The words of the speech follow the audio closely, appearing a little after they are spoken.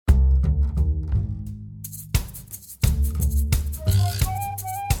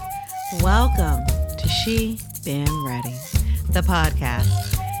Welcome to She Been Ready, the podcast.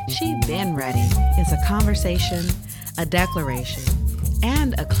 She Been Ready is a conversation, a declaration,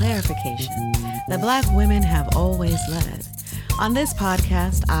 and a clarification that Black women have always led. On this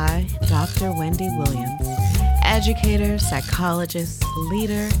podcast, I, Dr. Wendy Williams, educator, psychologist,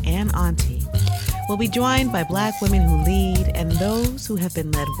 leader, and auntie, will be joined by Black women who lead and those who have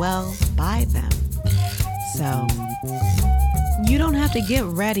been led well by them. So, you don't have to get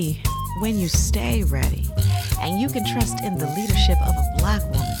ready when you stay ready, and you can trust in the leadership of a Black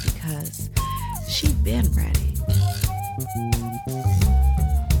woman because she been ready.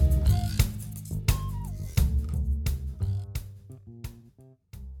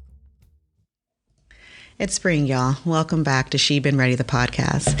 It's spring, y'all. Welcome back to She Been Ready, the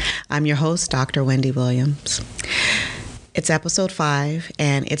podcast. I'm your host, Dr. Wendy Williams. It's episode 5,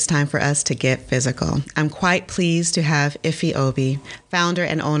 and it's time for us to get physical. I'm quite pleased to have Ife Obi, founder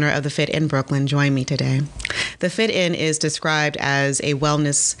and owner of the Fit In Brooklyn, join me today. The Fit In is described as a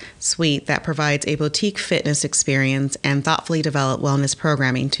wellness suite that provides a boutique fitness experience and thoughtfully developed wellness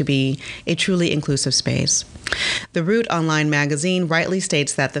programming to be a truly inclusive space. The Root online magazine rightly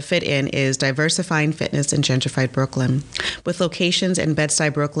states that the Fit In is diversifying fitness in gentrified Brooklyn, with locations in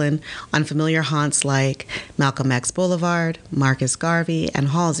Bed-Stuy, Brooklyn, on familiar haunts like Malcolm X Boulevard, Marcus Garvey, and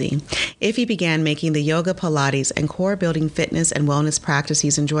Halsey. Ife began making the yoga, Pilates, and core building fitness and wellness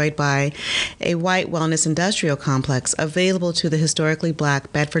practices enjoyed by a white wellness industrial complex available to the historically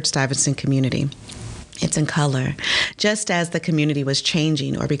Black Bedford-Stuyvesant community. It's in color, just as the community was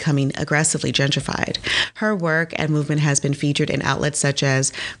changing or becoming aggressively gentrified. Her work and movement has been featured in outlets such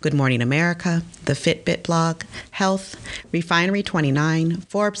as Good Morning America, the Fitbit blog, Health, Refinery 29,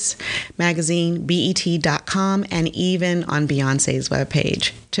 Forbes magazine, BET.com, and even on Beyonce's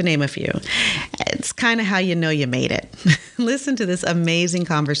webpage, to name a few. It's kind of how you know you made it. Listen to this amazing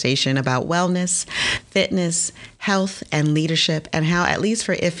conversation about wellness, fitness, health, and leadership, and how, at least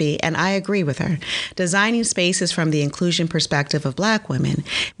for Ife, and I agree with her, designing spaces from the inclusion perspective of Black women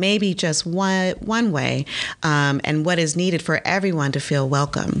may be just one way, and what is needed for everyone to feel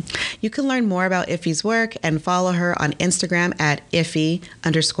welcome. You can learn more about Ife's work and follow her on Instagram at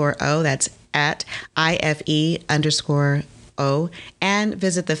Ife_O, that's at IFE_O, and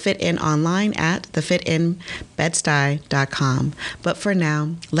visit the Fit In online at thefitinbedstuy.com. But for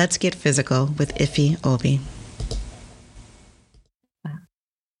now, let's get physical with Ife Obi.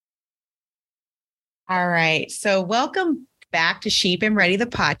 All right. So welcome back to She Been Ready, the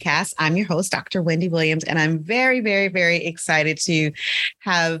podcast. I'm your host, Dr. Wendy Williams, and I'm very, very, very excited to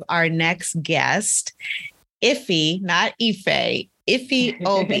have our next guest, Ife, not Ife, Ife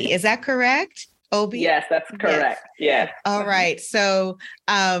Obi. Is that correct? Obi? Yes, that's correct. Yes. All right. So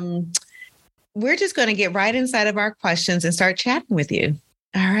we're just going to get right inside of our questions and start chatting with you.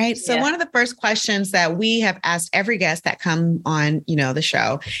 All right. So One of the first questions that we have asked every guest that come on, the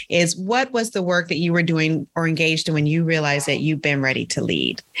show is, what was the work that you were doing or engaged in when you realized that you've been ready to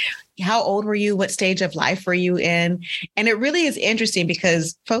lead? How old were you? What stage of life were you in? And it really is interesting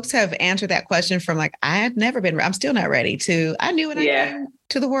because folks have answered that question from like, I'm still not ready, to I knew when I came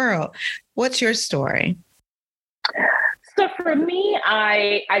to the world. What's your story? So for me,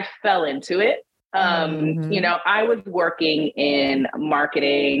 I fell into it. I was working in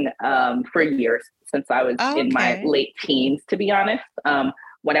marketing for years, since I was in my late teens, to be honest.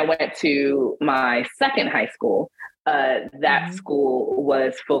 When I went to my second high school, that school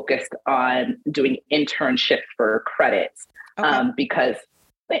was focused on doing internships for credits, because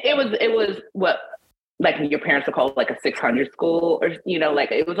it was what, like, your parents would call like a 600 school, or,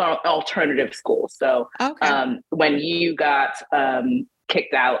 like it was an alternative school. So when you got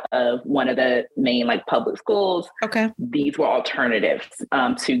kicked out of one of the main like public schools, these were alternatives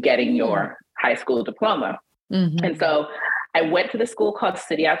to getting your high school diploma. And so I went to the school called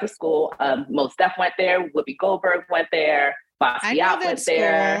City After School. Mos Def went there. Whoopi Goldberg went there. Basquiat went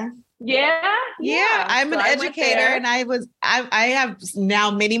there. Yeah. I'm an educator, and I have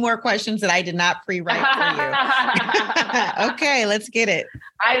now many more questions that I did not pre-write for you. Okay, let's get it.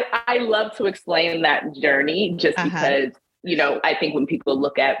 I love to explain that journey just because, I think when people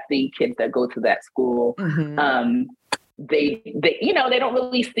look at the kids that go to that school, they don't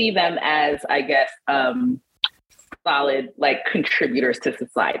really see them as, I guess, solid like contributors to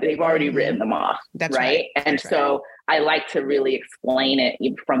society. They've already written them off. That's right. And so I like to really explain it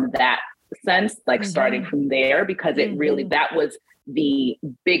from that sense, like starting from there, because it really, that was the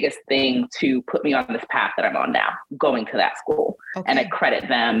biggest thing to put me on this path that I'm on now, going to that school. And I credit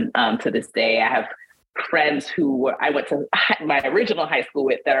them to this day. I have friends who I went to my original high school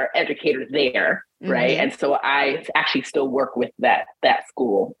with that are educators there, right? And so I actually still work with that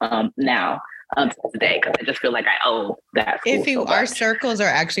school now to this day, because I just feel like I owe that school. Our circles are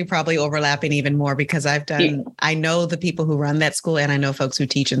actually probably overlapping even more, because I know the people who run that school, and I know folks who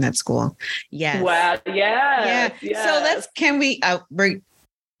teach in that school. Yes. Wow. Yes. So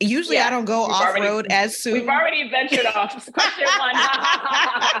usually I don't go off-road as soon. We've already ventured off. Question one.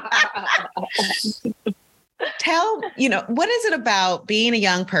 What is it about being a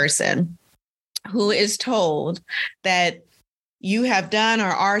young person who is told that you have done or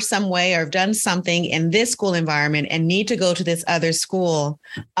are some way or have done something in this school environment and need to go to this other school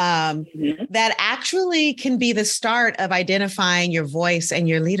that actually can be the start of identifying your voice and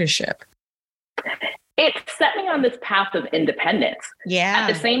your leadership? It set me on this path of independence. Yeah.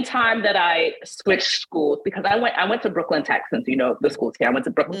 At the same time that I switched schools, because I went to Brooklyn Tech, since you know the schools here. I went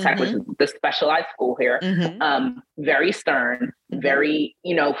to Brooklyn Tech, which is the specialized school here. Very stern, very,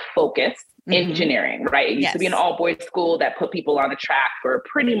 focused engineering, right? It used to be an all-boys school that put people on a track for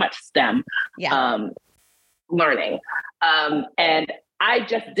pretty much STEM learning. And I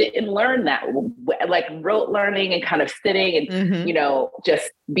just didn't learn that, like rote learning and kind of sitting and,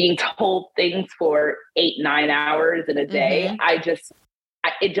 just being told things for 8-9 hours in a day.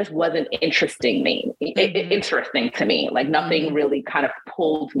 It just wasn't interesting to me. Like nothing really kind of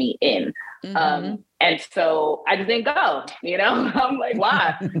pulled me in. And so I just didn't go, I'm like,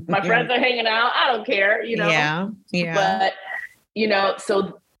 why? My friends are hanging out. I don't care, Yeah. But,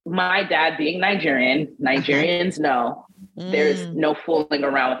 so my dad being Nigerian, Nigerians know there's no fooling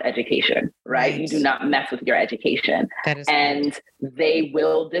around with education, right? You do not mess with your education. And they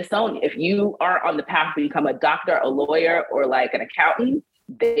will disown you. If you are on the path to become a doctor, a lawyer, or like an accountant,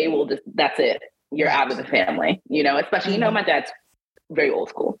 they will that's it. You're out of the family, especially, my dad's very old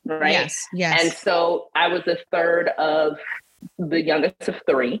school, right? Yes. And so I was the third of the youngest of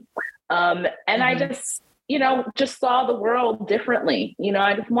three. And I just saw the world differently.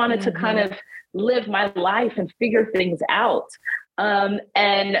 I just wanted to kind of live my life and figure things out.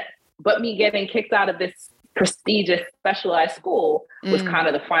 But me getting kicked out of this prestigious specialized school was kind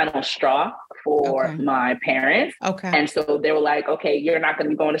of the final straw for my parents. And so they were like, okay, you're not going to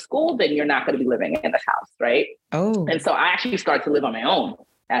be going to school, then you're not going to be living in this house, right? And so I actually started to live on my own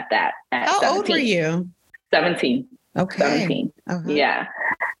at that. How 17. Old were you? 17. 17. Yeah.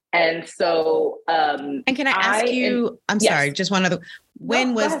 And so, and can I ask you, sorry, just one other,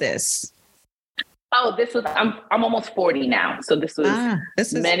 when was this? Oh, this was, I'm almost 40 now. So this was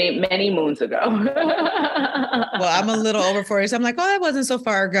many, many moons ago. Well, I'm a little over 40. So I'm like, that wasn't so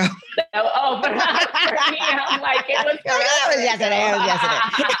far ago. But for me, I'm like, it was yesterday.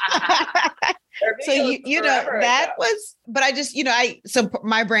 So, that was, but I just, so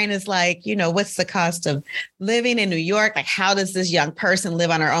my brain is like, what's the cost of living in New York? Like, how does this young person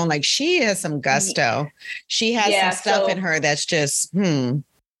live on her own? Like, she has some gusto. She has some stuff in her that's just,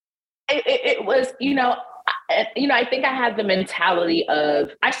 It was, I think I had the mentality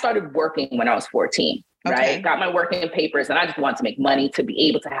of, I started working when I was 14, right? Got my working papers, and I just wanted to make money to be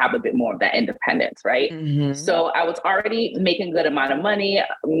able to have a bit more of that independence, right? So I was already making a good amount of money,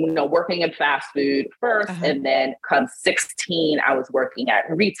 working in fast food first, and then come 16, I was working at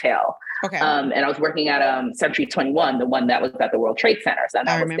retail. And I was working at Century 21, the one that was at the World Trade Center. So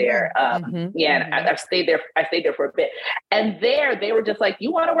I was there. And I stayed there. I stayed there for a bit. And there, they were just like,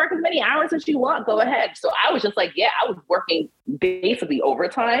 you want to work as many hours as you want? Go ahead. So I was just like, I was working basically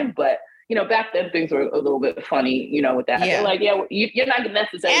overtime, but back then things were a little bit funny, with that. They're like, you're not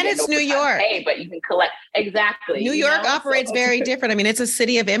necessarily. And it's New York. Pay, but you can collect. Exactly. New York operates very different. I mean, it's a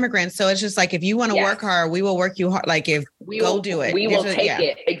city of immigrants. So it's just like, if you want to work hard, we will work you hard. Like do it. We will take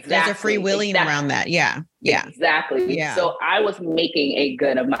it. Exactly. There's a freewheeling around that. Yeah. Exactly. Yeah. So I was making a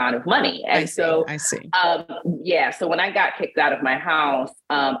good amount of money. And I see. So when I got kicked out of my house,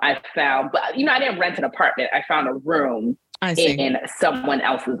 I found, but I didn't rent an apartment. I found a room in someone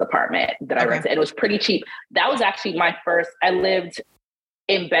else's apartment that I rented. And it was pretty cheap. That was actually my first, I lived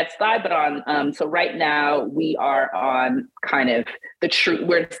in Bed-Stuy, but on, so right now we are on kind of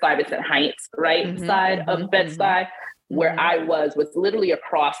we're in Stuyvesant Heights, right? Side of Bed-Stuy, where I was literally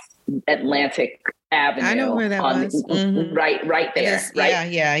across Atlantic Avenue. I know where that was. Right there.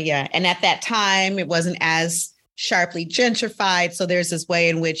 Right? Yeah. And at that time, it wasn't as sharply gentrified. So there's this way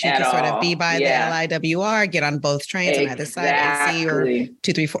in which you can sort of be by the LIWR, get on both trains on either side, AC or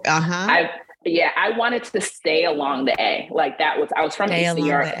 234. Yeah, I wanted to stay along the A. Like I was from East New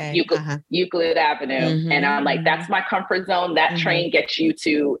York, Euclid Avenue. Mm-hmm, and I'm like, that's my comfort zone. That train gets you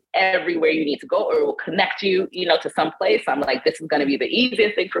to everywhere you need to go, or it will connect you, to some place. I'm like, this is going to be the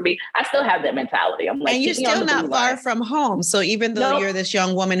easiest thing for me. I still have that mentality. I'm like, and you're still not far from home. So even though you're this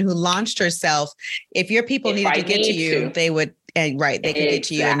young woman who launched herself, if your people needed to get to you, they would. And they could get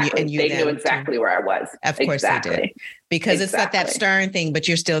to you and you they knew exactly where I was. Of course they did. Because it's like that Stern thing, but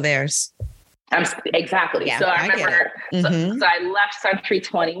you're still theirs. Exactly. Yeah, so I remember, so I left Century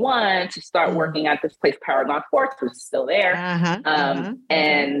 21 to start working at this place, Paragon Sports, which is still there.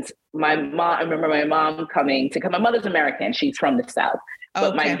 And my mom, I remember my mom coming to come. My mother's American. She's from the South.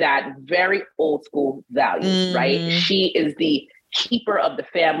 But my dad, very old school values, right? She is the keeper of the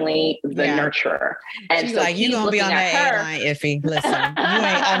family, the nurturer. And she's so like, you're going to be on that A line, Iffy. Listen,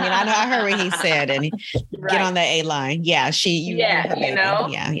 I heard what he said and get on the A line. Yeah.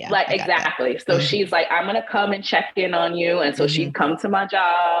 Like, exactly. So she's like, I'm going to come and check in on you. And so she'd come to my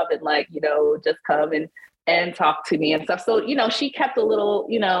job and like, just come and talk to me and stuff. So, she kept a little,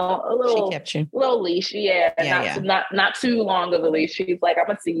 she kept you. Little leash. Not too long of a leash. She's like, I'm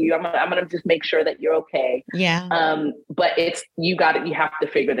going to see you. I'm going to just make sure that you're okay. Yeah. But you have to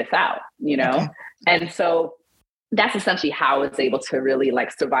figure this out, Okay. And so that's essentially how I was able to really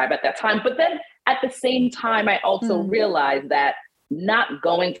like survive at that time. But then at the same time, I also realized that not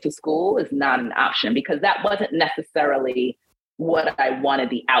going to school is not an option, because that wasn't necessarily what I wanted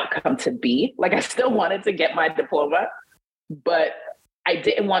the outcome to be. Like, I still wanted to get my diploma, but I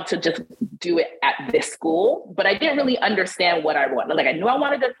didn't want to just do it at this school, but I didn't really understand what I wanted. Like, I knew I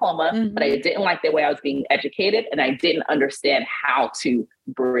wanted a diploma, but I didn't like the way I was being educated. And I didn't understand how to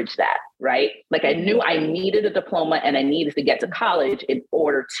bridge that, right? Like, I knew I needed a diploma and I needed to get to college in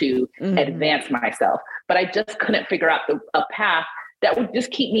order to advance myself, but I just couldn't figure out a path that would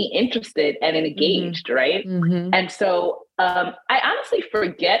just keep me interested and engaged, right? And so I honestly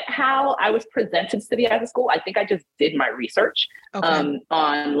forget how I was presented to the other school. I think I just did my research on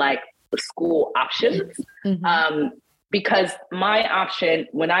like school options. Because my option,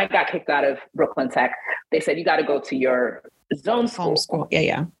 when I got kicked out of Brooklyn Tech, they said, you got to go to your zone school. Homeschool.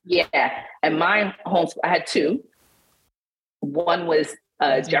 Yeah. And my home school, I had two. One was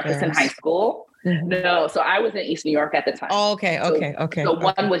Jefferson High School. No, so I was in East New York at the time. Oh, okay. So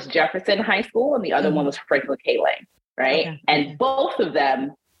one was Jefferson High School and the other one was Franklin K. Lane, right? And both of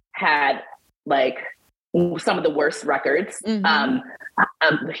them had like some of the worst records, a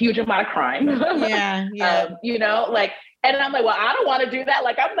huge amount of crime. And I'm like, well, I don't want to do that.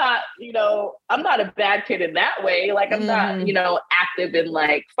 Like, I'm not a bad kid in that way. Like, I'm not, active in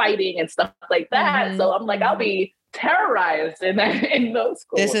like fighting and stuff like that. So I'm like, I'll be terrorized in those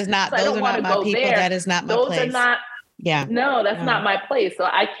schools. Those are not my people. There. That is not my place. Those are not. Yeah. No, that's not my place. So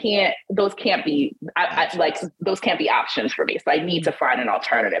I can't. Those can't be. Those can't be options for me. So I need to find an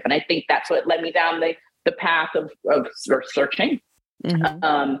alternative. And I think that's what led me down the path of searching.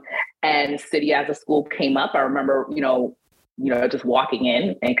 And City as a school came up. I remember, just walking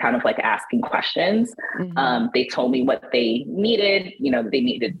in and kind of like asking questions. They told me what they needed. They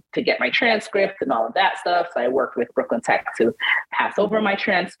needed to get my transcript and all of that stuff. So I worked with Brooklyn Tech to pass over my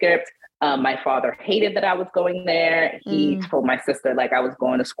transcript. My father hated that I was going there. He told my sister like I was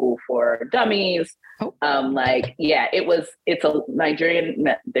going to school for dummies. It's a Nigerian,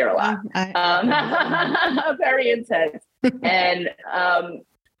 they're a lot. Very intense.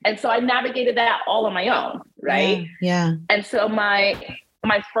 And so I navigated that all on my own, right? Yeah. And so my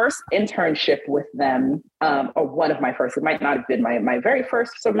first internship with them, or one of my first, it might not have been my very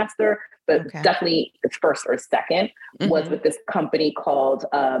first semester, but definitely its first or second, was with this company called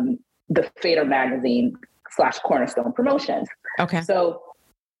the Fader Magazine / Cornerstone Promotions. Okay. So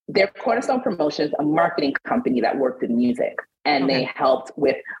their Cornerstone Promotions, a marketing company that worked in music. And they helped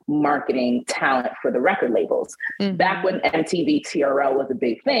with marketing talent for the record labels. Back when MTV TRL was a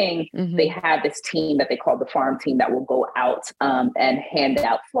big thing, they had this team that they called the farm team that will go out and hand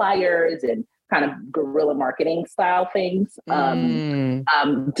out flyers and kind of guerrilla marketing style things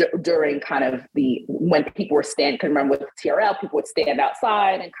during kind of when people were because remember with TRL, people would stand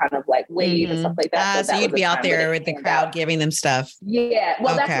outside and kind of like wave and stuff like that. So you'd be out there with the crowd giving them stuff. Yeah.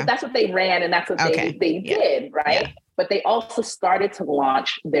 Well, that's what they ran and that's what they did, right? Yeah. But they also started to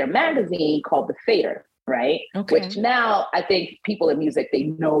launch their magazine called The Fader, right? Which now I think people in music, they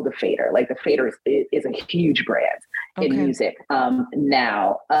know The Fader. Like The Fader is a huge brand in music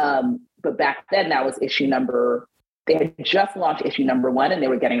now. But back then that was issue number, they had just launched issue number 1 and they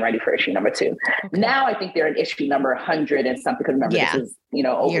were getting ready for issue number 2. Now I think they're in issue number 100 and something, because remember this is,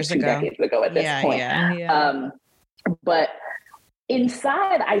 over years 2 decades ago at this point. But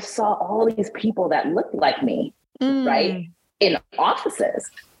inside, I saw all these people that looked like me, right? In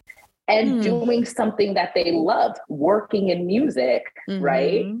offices and doing something that they loved, working in music,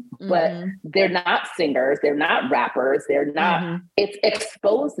 right? But they're not singers, they're not rappers, they're not, it's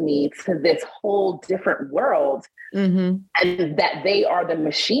exposed me to this whole different world, and that they are the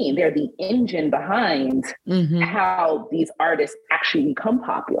machine, they're the engine behind how these artists actually become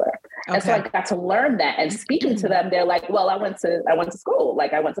popular. Okay. And so I got to learn that, and speaking to them, they're like, well, I went to school,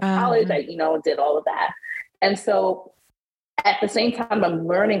 like I went to college, I, did all of that. And so at the same time, I'm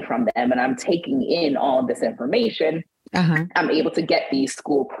learning from them and I'm taking in all of this information. I'm able to get these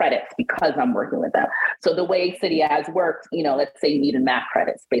school credits because I'm working with them. So the way City Ads works, let's say you need math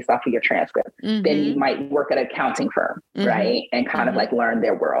credits based off of your transcript, then you might work at an accounting firm, right? And kind of like learn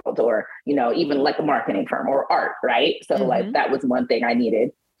their world, or, even like a marketing firm or art, right? So like that was one thing I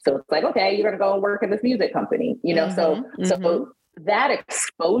needed. So it's like, okay, you're going to go and work at this music company, so that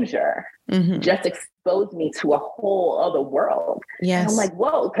exposure just exposed me to a whole other world. Yes. And I'm like,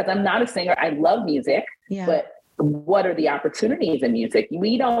 whoa, because I'm not a singer. I love music, but what are the opportunities in music?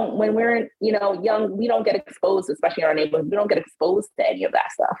 We don't, when we're, young, we don't get exposed, especially in our neighborhood, we don't get exposed to any of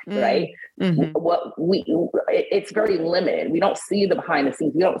that stuff, right? It's very limited. We don't see the behind the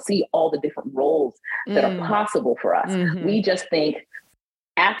scenes. We don't see all the different roles that are possible for us. We just think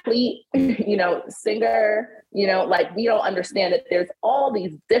athlete, singer, like we don't understand that there's all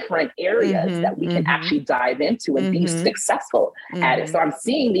these different areas that we can actually dive into and be successful at it. So I'm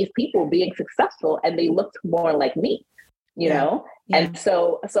seeing these people being successful and they looked more like me, you know? And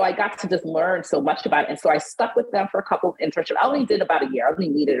so I got to just learn so much about it. And so I stuck with them for a couple of internships. I only did about a year. I only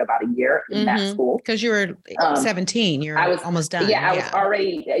needed about a year in that school. Because you were 17. I was almost done. I was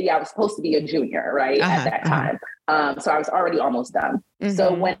already, I was supposed to be a junior, right? At that time. So I was already almost done.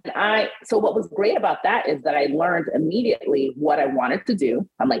 So what was great about that is that I learned immediately what I wanted to do.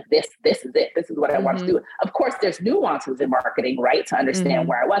 I'm like, this is it. This is what I want to do. Of course, there's nuances in marketing, right? To understand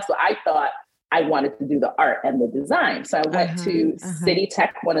where I was. So I thought I wanted to do the art and the design. So I went to City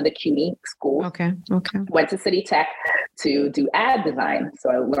Tech, one of the CUNY schools. Went to City Tech to do ad design. So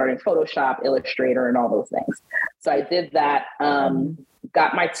I learned Photoshop, Illustrator, and all those things. So I did that,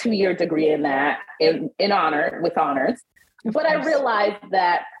 got my 2-year degree in that with honors. But I realized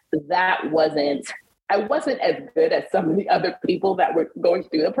that I wasn't as good as some of the other people that were going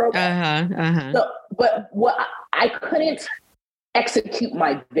through the program. So, but I couldn't execute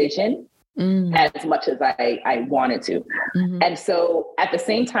my vision as much as I wanted to. And so at the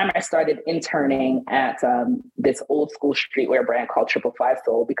same time, I started interning at this old school streetwear brand called 555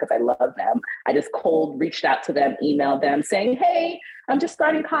 Soul because I love them. I just cold reached out to them, emailed them saying, hey, I'm just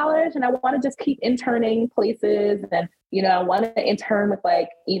starting college and I want to just keep interning places. And, I want to intern with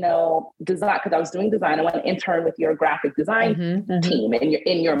design, because I was doing design. I want to intern with your graphic design team and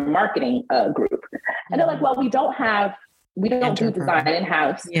in your marketing group. And they're like, well, we don't do design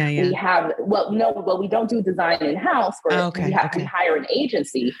in-house. We don't do design in-house. We hire an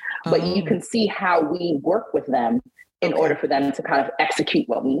agency, but you can see how we work with them in order for them to kind of execute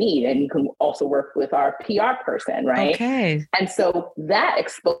what we need. And you can also work with our PR person, right? Okay. And so that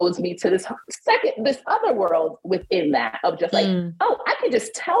exposed me to this other world within that of just like, I can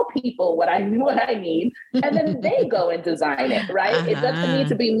just tell people what I need, and then they go and design it, right? It doesn't need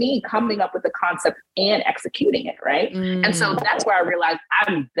to be me coming up with the concept and executing it, right? And so that's where I realized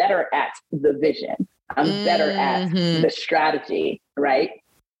I'm better at the vision. I'm better at the strategy, right?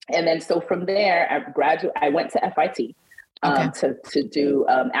 And then so from there, I went to FIT to do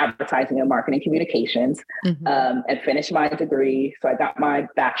advertising and marketing communications and finish my degree. So I got my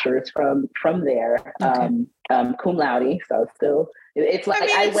bachelor's from there, cum laude. So still, it's like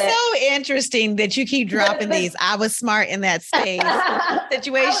it's so interesting that you keep dropping these. I was smart in that space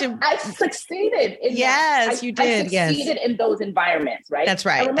situation. I succeeded. You did. I succeeded in those environments, right? That's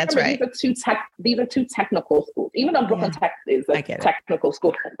right. These are two technical schools. Even though Brooklyn Tech is a technical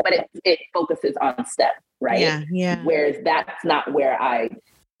school, but it focuses on STEM, right? Yeah. Whereas that's not where I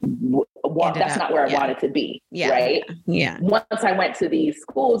wanted to be, right? Yeah. Once I went to these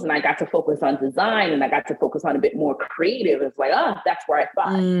schools and I got to focus on design and I got to focus on a bit more creative, it's like, that's where I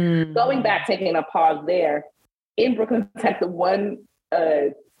thought. Going back, taking a pause there, in Brooklyn Tech, the one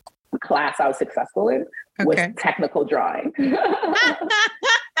class I was successful in was technical drawing.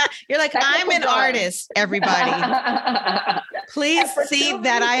 You're like, I'm an artist, everybody. Please see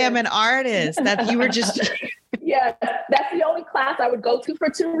that I am an artist. That you were just... Yeah, that's the only class I would go to for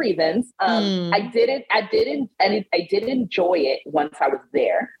 2 reasons. I did enjoy it once I was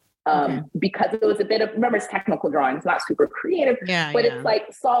there. Because it was a bit of, remember, it's technical drawing. It's not super creative, but it's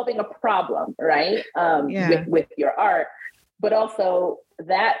like solving a problem, right? With your art. but also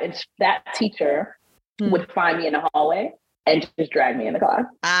that teacher would find me in the hallway and just drag me in the class.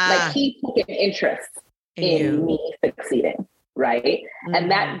 Like he took an interest in me succeeding. Right. And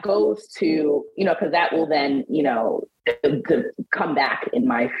that goes to, because that will then, to come back in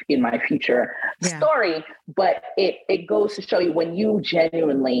my future story. But it goes to show you, when you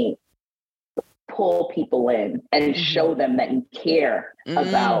genuinely pull people in and show them that you care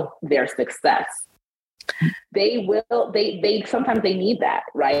about their success, they sometimes they need that,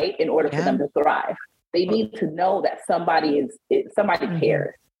 right? In order for them to thrive. They need to know that somebody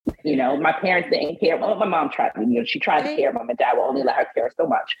cares. My parents didn't care. Well, my mom tried, she tried to care. Mom and dad will only let her care so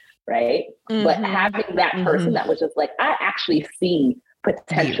much. Right. But having that person that was just like, I actually see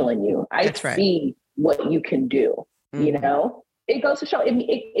potential in you. I see what you can do. It goes to show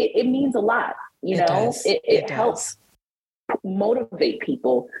it means a lot. It helps motivate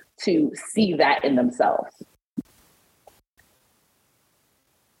people to see that in themselves.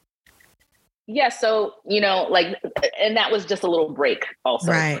 Yeah. So, and that was just a little break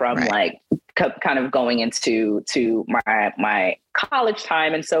also from like kind of going into my college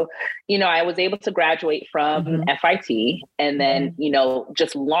time. And so, I was able to graduate from FIT and then,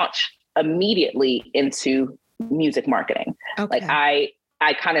 just launch immediately into music marketing. Okay. Like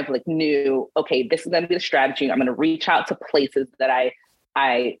I kind of like knew, okay, this is going to be the strategy. I'm going to reach out to places that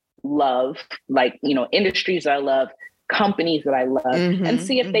I love, like, industries that I love, companies that I love, and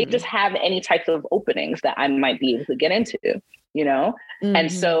see if they just have any types of openings that I might be able to get into,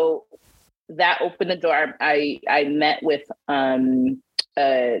 And so that opened the door. I met with,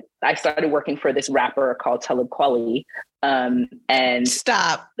 I started working for this rapper called Talib Kweli. And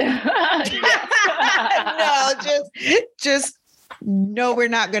stop. No, we're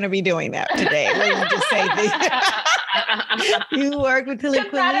not going to be doing that today. Let me just say this. You work with Talib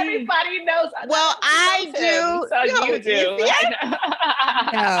Kweli? Not everybody knows. Well, I do. So you do.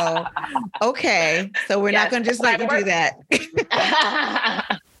 No. Okay. So we're not going to just let you do that.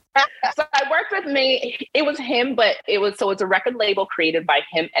 So I worked with it was him, but it's a record label created by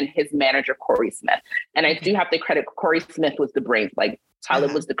him and his manager, Corey Smith. And I do have to credit Corey Smith was the brains. Like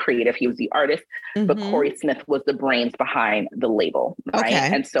Talib was the creative, he was the artist, but Corey Smith was the brains behind the label. Right.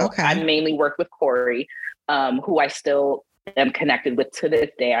 Okay. And so I mainly worked with Corey, who I still am connected with to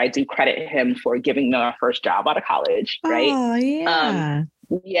this day. I do credit him for giving me my first job out of college. Right. Oh, yeah.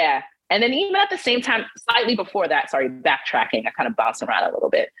 Yeah. And then even at the same time, slightly before that, backtracking, I kind of bounced around a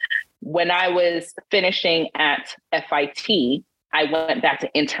little bit. When I was finishing at FIT, I went back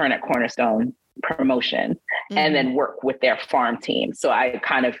to intern at Cornerstone Promotion and then work with their farm team. So I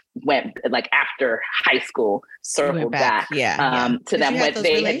kind of went like after high school, circled back to them when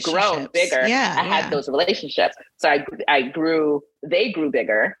they had grown bigger. I had those relationships. So they grew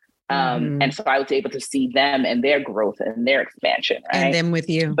bigger. And so I was able to see them and their growth and their expansion. Right? And then with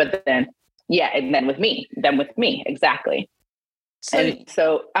you. But then, and then with me. Exactly. Okay.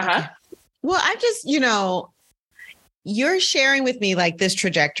 Well, I just, you're sharing with me like this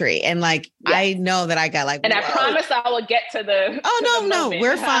trajectory and like, I know that I got like, and I promise I will get to the, no,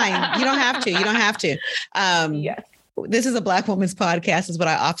 we're fine. You don't have to. Yes. This is a Black woman's podcast is what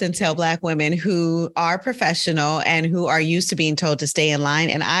I often tell Black women who are professional and who are used to being told to stay in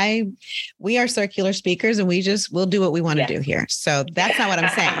line. And we are circular speakers and we'll do what we want to do here. So that's not what I'm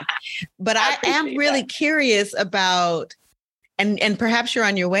saying, but I am really curious about, and perhaps you're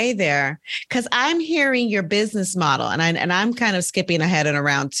on your way there because I'm hearing your business model and I'm kind of skipping ahead and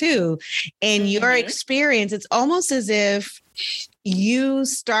around too. In your experience, it's almost as if you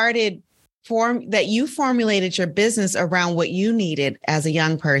you formulated your business around what you needed as a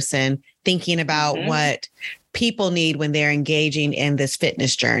young person, thinking about what people need when they're engaging in this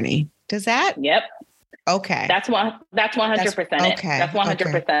fitness journey. Does that? Yep. Okay. That's 100% it. Okay. That's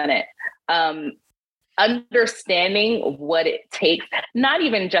 100% it. Understanding what it takes, not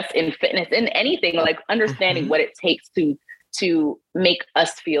even just in fitness, in anything, like understanding what it takes to make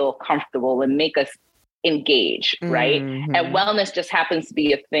us feel comfortable and make us engage, right? And wellness just happens to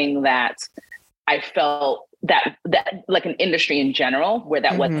be a thing that I felt that like an industry in general where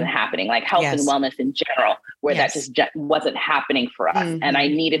that wasn't happening, like health and wellness in general, where that just wasn't happening for us. And I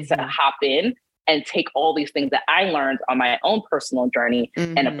needed to hop in and take all these things that I learned on my own personal journey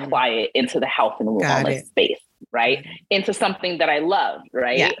and apply it into the health and wellness space, right? Into something that I love,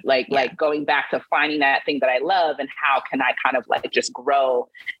 right? Yeah. Like going back to finding that thing that I love and how can I kind of like just grow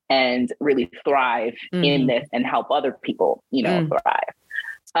and really thrive in this and help other people, thrive.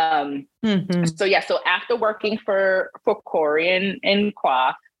 So after working for Corey and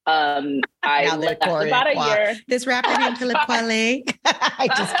Kwa, I left about a year. This rapper named Talib Kweli. I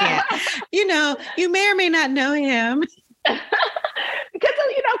just can't. You may or may not know him.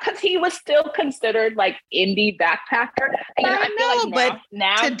 Because he was still considered like indie backpacker. And, I feel like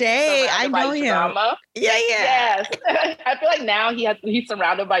now today I know him. Drama. Yeah. Yes, I feel like now he's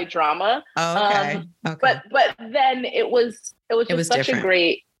surrounded by drama. Oh, okay. But then it was such different. a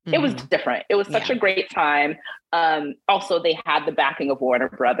great. It was different. It was such a great time. Also, they had the backing of Warner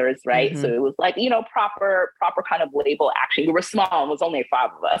Brothers, right? So it was like, proper kind of label action. We were small. It was only 5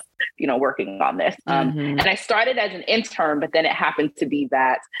 of us, working on this. And I started as an intern, but then it happened to be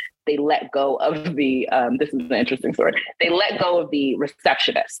that they let go of the, this is an interesting story. They let go of the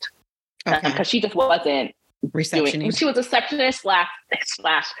receptionist because she just wasn't receptionist. She was a receptionist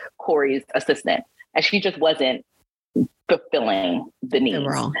slash Corey's assistant. And she just wasn't fulfilling the needs. The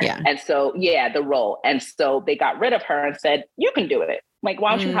role, yeah. And so, the role. And so they got rid of her and said, you can do it. Like,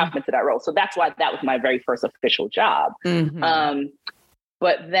 why don't you hop into that role? So that's why that was my very first official job.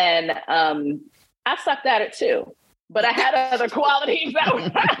 But then I sucked at it too. But I had other qualities that were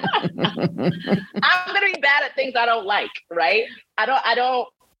I'm gonna be bad at things I don't like, right? I don't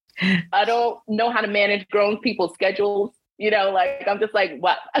know how to manage grown people's schedules. I'm just like,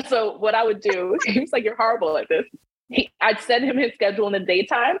 what? So what I would do, he was like, you're horrible at this. I'd send him his schedule in the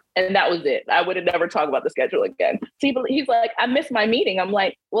daytime, and that was it. I would have never talked about the schedule again. So he's like, I missed my meeting. I'm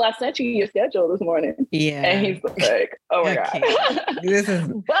like, well, I sent you your schedule this morning. Yeah. And he's like, oh my God.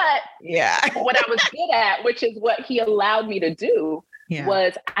 But what I was good at, which is what he allowed me to do,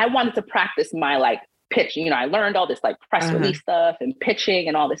 was I wanted to practice my pitch. I learned all this press release stuff and pitching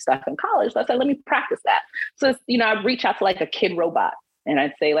and all this stuff in college. So I said, let me practice that. So, I'd reach out to a kid robot and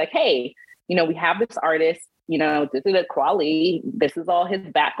I'd say hey, we have this artist. This is a quality. This is all his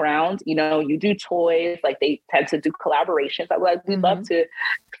background. You do toys. They tend to do collaborations. I was we'd love to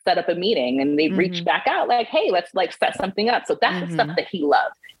set up a meeting, and they reach back out hey, let's set something up. So that's the stuff that he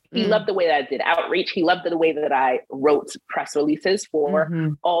loved. He loved the way that I did outreach. He loved the way that I wrote press releases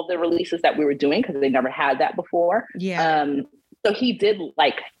for all the releases that we were doing because they never had that before. Yeah. So he did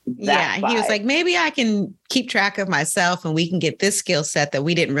that. Yeah, he was like, maybe I can keep track of myself and we can get this skill set that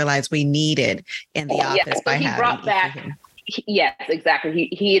we didn't realize we needed in the office by having. He brought back. Yes, exactly.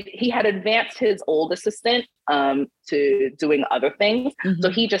 He had advanced his old assistant to doing other things.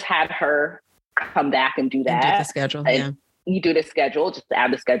 So he just had her come back and do that. And do the schedule, You do the schedule, just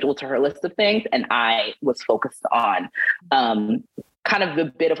add the schedule to her list of things. And I was focused on kind of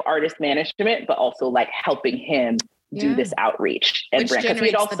the bit of artist management, but also helping him do this outreach and which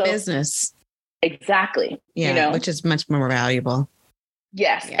generates the business. Exactly. Yeah. Which is much more valuable.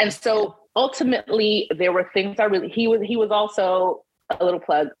 Yes. Yeah. And so ultimately there were things he was also a little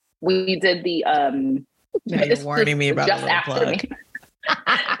plug. We did the, now you're warning me about just after me.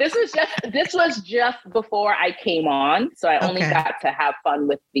 This was just before I came on. So I only got to have fun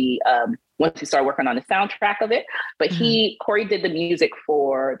with the, once we started working on the soundtrack of it, but Corey did the music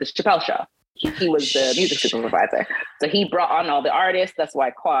for the Chappelle Show. He was the music supervisor. So he brought on all the artists. That's why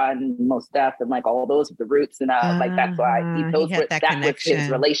Quan, Mos Def, and all those with the Roots. And that's why that was his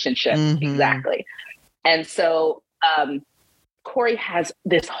relationship. Exactly. And so Corey has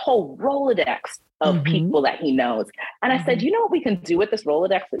this whole Rolodex of people that he knows. And I said, you know what we can do with this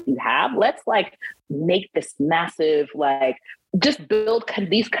Rolodex that you have? Let's make this massive, just build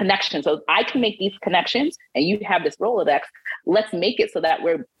these connections. So I can make these connections and you have this Rolodex. Let's make it so that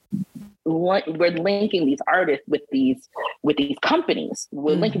we're linking these artists with these companies.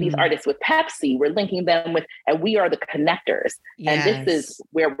 We're linking these artists with Pepsi. We're linking them with, and we are the connectors. Yes. And this is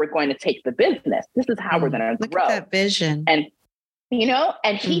where we're going to take the business. This is how we're going to grow. Look at that vision. And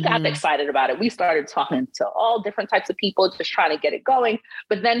and he got excited about it. We started talking to all different types of people, just trying to get it going.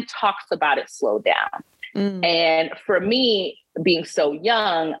 But then talks about it slowed down. And for me, being so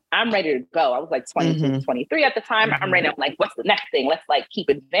young, I'm ready to go. I was 22, 23 at the time. I'm ready. I'm what's the next thing? Let's keep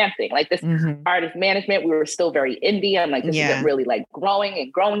advancing. This artist management, we were still very indie. I'm this isn't really growing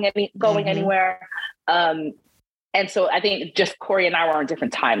and going anywhere. And so I think just Corey and I were on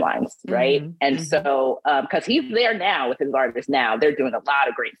different timelines, right? And so, because he's there now with his artists now, they're doing a lot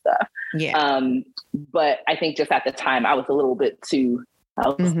of great stuff. Yeah. But I think just at the time, I was a little bit too,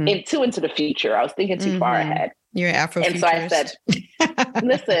 too into the future. I was thinking too far ahead. You're an Afrofuturist. And so I said,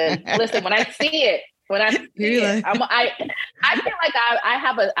 listen, when I see it, I feel like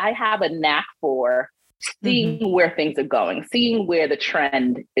I have a knack for seeing where things are going, seeing where the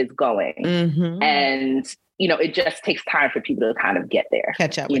trend is going. And, it just takes time for people to kind of get there.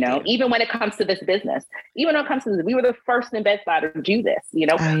 Catch up. Even when it comes to this business, we were the first in Bed-Stuy to do this.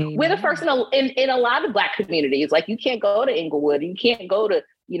 We're the first in a lot of Black communities. You can't go to Inglewood, you can't go to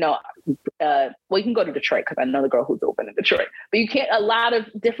well, you can go to Detroit because I know the girl who's open in Detroit, but you can't, a lot of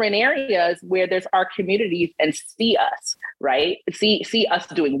different areas where there's our communities and see us, right? See us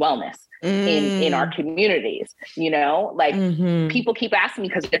doing wellness in our communities, like people keep asking me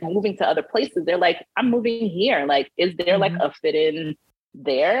because they're moving to other places. They're like, I'm moving here. Like, is there like a fit in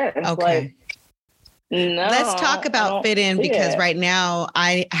there? And it's like, no, let's talk about fit in because right now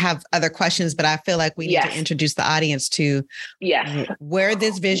I have other questions, but I feel like we need to introduce the audience to where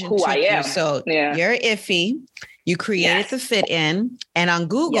this vision who took I am. you. So you're Iffy. You created the fit in, and on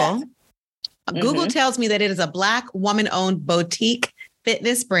Google, Google tells me that it is a Black woman-owned boutique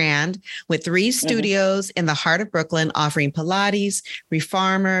fitness brand with 3 studios in the heart of Brooklyn, offering Pilates,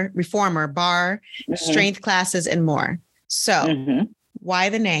 reformer, bar, strength classes, and more. So why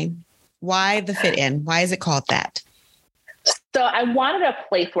the name? Why the fit in? Why is it called that? So I wanted a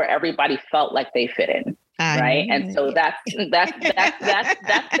place where everybody felt like they fit in, right? And so that's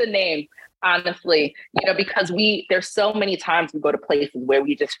the name, honestly, because there's so many times we go to places where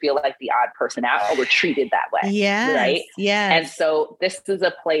we just feel like the odd person out or we're treated that way. Right. Yes. And so this is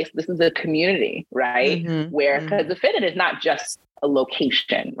a place, this is a community, right? Where, because the fit in is not just a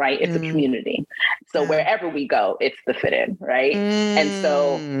location, right? It's a community. So wherever we go, it's the fit in, right? And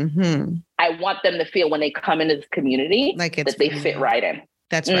so I want them to feel when they come into this community like that they fit right in.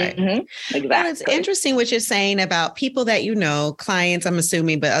 That's right. Exactly. Well, it's interesting what you're saying about people that clients, I'm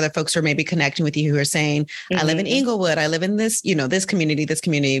assuming, but other folks who are maybe connecting with you who are saying, I live in Inglewood. I live in this, this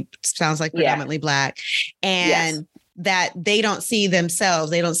community sounds like predominantly Black. And that they don't see themselves,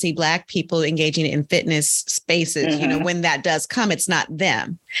 they don't see Black people engaging in fitness spaces. When that does come, it's not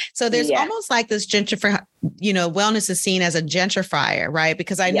them. So there's almost like this wellness is seen as a gentrifier, right?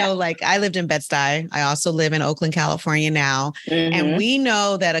 Because I know, like, I lived in Bed-Stuy. I also live in Oakland, California now. And we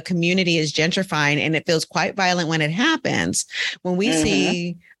know that a community is gentrifying, and it feels quite violent when it happens, when we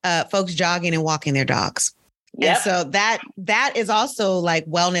see folks jogging and walking their dogs. And so that is also like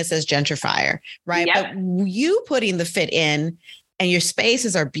wellness as gentrifier, right? But you putting the fit in, and your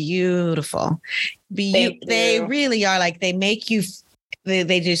spaces are beautiful. They really are. Like, they make you,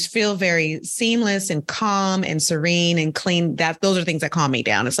 they just feel very seamless and calm and serene and clean. Those are things that calm me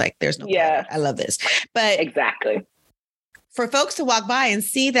down. It's like, there's no clutter. I love this. But exactly. For folks to walk by and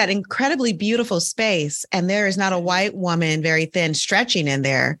see that incredibly beautiful space, and there is not a white woman, very thin, stretching in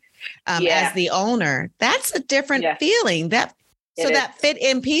there, as the owner, that's a different feeling. That fit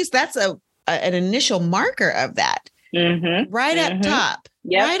in piece, that's an initial marker of that. Right up top.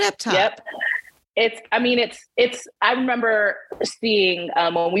 Right up top. I remember seeing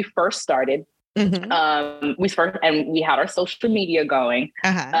when we first started, we had our social media going.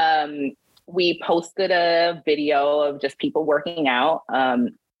 We posted a video of just people working out. I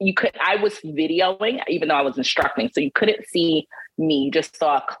was videoing, even though I was instructing, so you couldn't see me, you just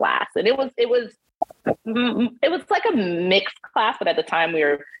saw a class. And it was like a mixed class, but at the time we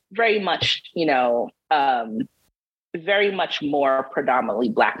were very much, very much more predominantly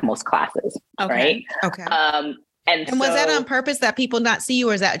Black, most classes. Right. Okay. And was that on purpose that people not see you,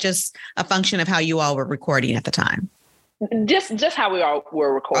 or is that just a function of how you all were recording at the time? Just how we all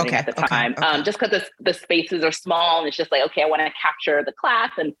were recording at the time. Just because the spaces are small, and it's just like, okay, I want to capture the class,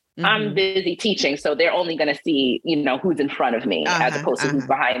 and I'm busy teaching, so they're only going to see, who's in front of me as opposed to who's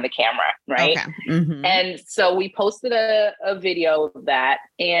behind the camera, right? And so we posted a video of that,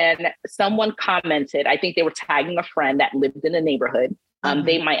 and someone commented. I think they were tagging a friend that lived in the neighborhood.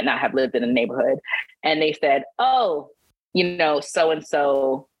 They might not have lived in the neighborhood, and they said, "Oh, so and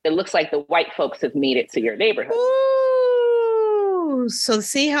so. It looks like the white folks have made it to your neighborhood." Ooh, so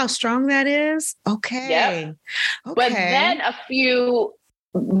see how strong that is? Okay. Yep. Okay. But then a few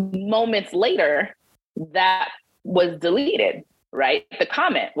moments later, that was deleted, right? The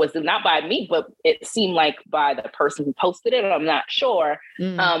comment was not by me, but it seemed like by the person who posted it. I'm not sure.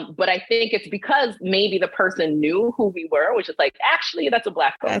 But I think it's because maybe the person knew who we were, which is like, actually, that's a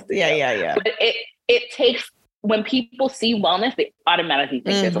Black person. Yeah. But it takes, when people see wellness, they automatically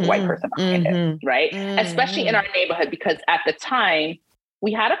think there's a white person behind it, right? Especially in our neighborhood, because at the time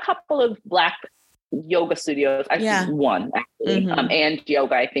we had a couple of Black yoga studios. I think one actually, and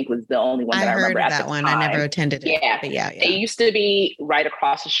yoga, I think, was the only one that I remember. Heard of that one. I never attended it. Yeah. They used to be right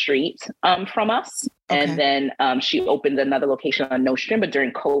across the street from us, and then she opened another location on Nostrand, but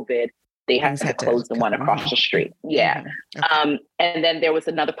during COVID, they had to close the one across the street. Yeah. And then there was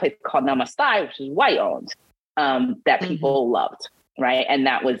another place called Stuy, which is white owned, that people loved, right? And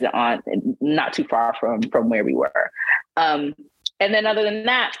that was on not too far from where we were. And then other than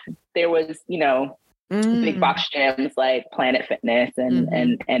that, there was, big box gyms like Planet Fitness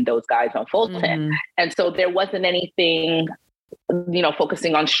and those guys on Fulton. And so there wasn't anything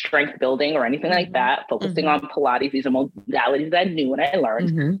focusing on strength building or anything like that, focusing on Pilates. These are modalities that I knew and I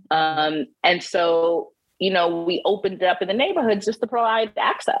learned. And so, we opened it up in the neighborhoods just to provide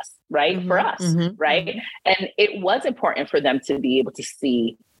access, right, for us, right? And it was important for them to be able to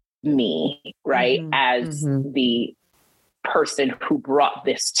see me, right, as the person who brought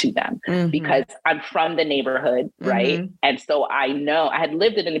this to them, because I'm from the neighborhood, right? And so I know I had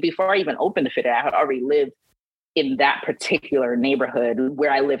lived it before I even opened the fit. I had already lived in that particular neighborhood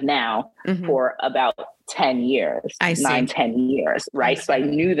where I live now for about 10 years, 10 years, right? So I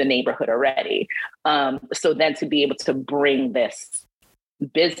knew the neighborhood already. So then to be able to bring this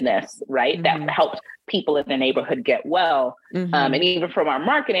business, right, that helped people in the neighborhood get well. And even from our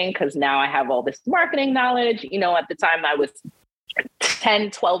marketing, because now I have all this marketing knowledge, at the time I was 10 or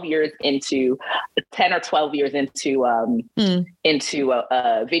 12 years into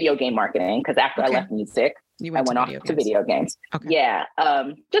video game marketing. Because after I left music, I went off to video games. Yeah.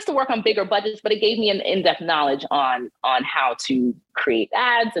 Just to work on bigger budgets, but it gave me an in-depth knowledge on how to create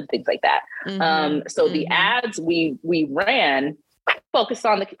ads and things like that. So the ads we ran focused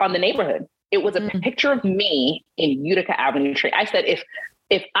on the neighborhood. It was a picture of me in Utica Avenue Tree. I said,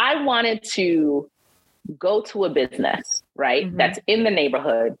 if I wanted to go to a business, right, that's in the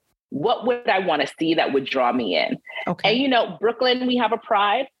neighborhood, what would I want to see that would draw me in? And Brooklyn, we have a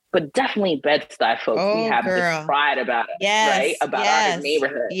pride. But definitely Bed-Stuy folks, we have this pride about it, right? About our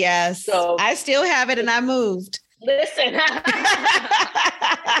neighborhood. Yes. So I still have it and I moved. Listen.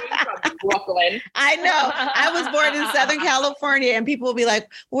 From Brooklyn. I know. I was born in Southern California and people will be like,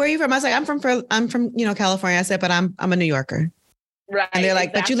 where are you from? I was like, I'm from California. I said, but I'm a New Yorker. Right. And they're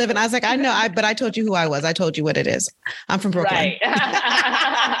like, but you live in, I was like, I know, but I told you who I was. I told you what it is. I'm from Brooklyn.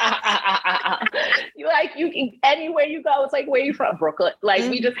 Right. You can, anywhere you go, it's like, where are you from? Brooklyn. Like,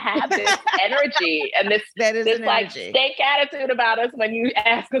 we just have this energy and this like steak attitude about us when you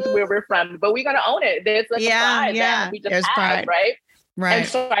ask us where we're from, but we're going to own it. There's like a pride that we just have, pride. Right? Right. And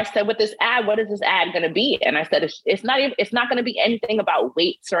so I said, with this ad, what is this ad going to be? And I said, it's not going to be anything about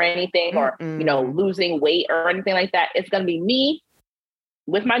weights or anything or, losing weight or anything like that. It's going to be me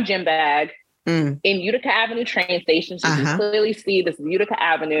with my gym bag in Utica Avenue train station. So you can clearly see this Utica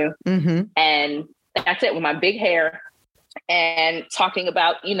Avenue. And that's it, with my big hair and talking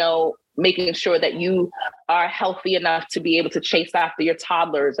about, making sure that you are healthy enough to be able to chase after your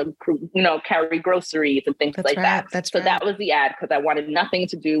toddlers and, carry groceries and things like that. So that was the ad, because I wanted nothing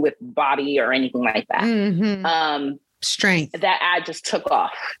to do with body or anything like that. Strength. That ad just took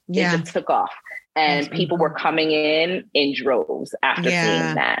off. It just took off. And people were coming in droves after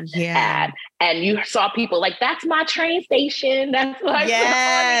seeing that ad. And you saw people like, that's my train station. That's what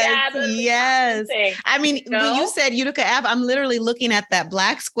Yes. I mean, when you said Utica Ave, I'm literally looking at that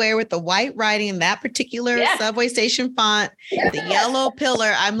black square with the white writing in that particular subway station font, the yellow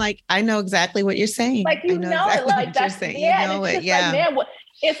pillar. I'm like, I know exactly what you're saying. Like, exactly like that's saying. You know it. Like, man,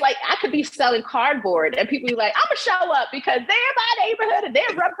 it's like I could be selling cardboard and people be like, I'm gonna show up because they're my neighborhood and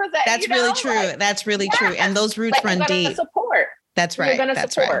they're representing. That's really true. Like, that's really true. And those roots run deep. Support. That's right. You're gonna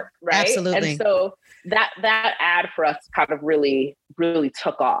support, right? Absolutely. And so that ad for us kind of really, really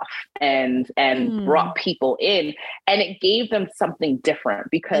took off and brought people in, and it gave them something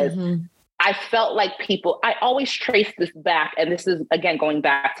different, because I felt like I always trace this back. And this is, again, going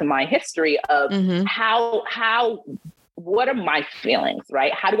back to my history of what are my feelings,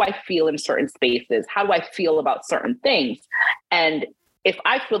 right? How do I feel in certain spaces? How do I feel about certain things? And if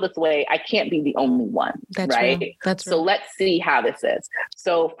I feel this way, I can't be the only one, right? So let's see how this is.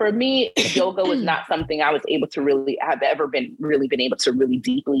 So for me, yoga was not something I was able to really have ever been able to really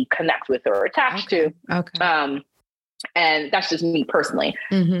deeply connect with or attach to. And that's just me personally.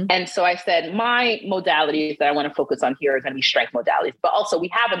 And so I said, my modalities that I want to focus on here are going to be strength modalities, but also we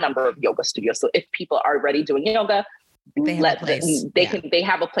have a number of yoga studios. So if people are already doing yoga, they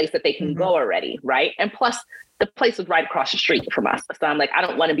have a place that they can go already. Right. And plus the place was right across the street from us. So I'm like, I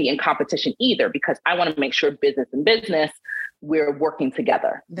don't want to be in competition either, because I want to make sure business and business, we're working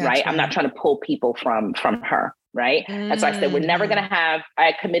together. Right. I'm not trying to pull people from her. Right. And so I said,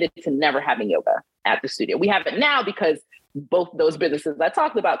 I committed to never having yoga at the studio. We have it now because both those businesses I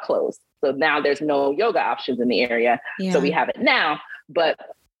talked about closed. So now there's no yoga options in the area. So we have it now. But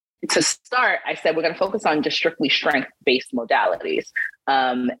to start, I said, we're going to focus on just strictly strength-based modalities.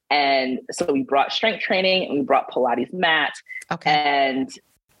 And so we brought strength training and we brought Pilates mat. And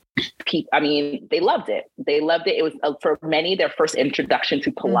they loved it. It was for many their first introduction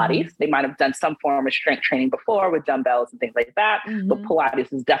to Pilates. They might have done some form of strength training before with dumbbells and things like that. But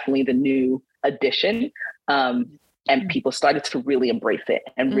Pilates is definitely the new addition. And people started to really embrace it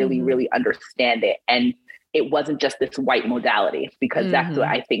and really, really understand it. And it wasn't just this white modality, because that's what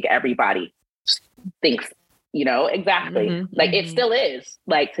I think everybody thinks, exactly. Like it still is,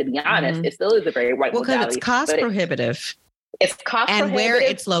 like, to be honest, it still is a very white modality. Because it's cost prohibitive. It's cost prohibitive. And where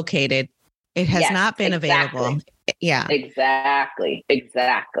it's located, it has not been available. Yeah. Exactly.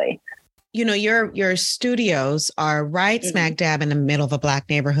 Your studios are right smack dab in the middle of a Black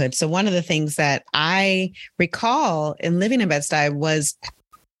neighborhood. So one of the things that I recall in living in Bed-Stuy was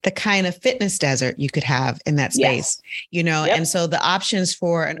the kind of fitness desert you could have in that space, and so the options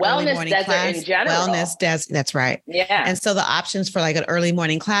for an wellness early morning desert class, in general. wellness desert, that's right. Yeah. And so the options for like an early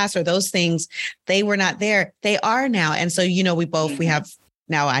morning class or those things, they were not there. They are now. And so, we have,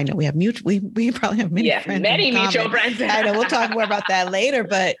 now I know we have we probably have many friends. Many mutual friends. I know we'll talk more about that later,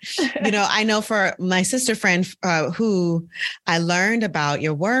 but I know for my sister friend who I learned about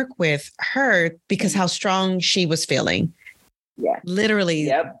your work with her because how strong she was feeling. Yeah.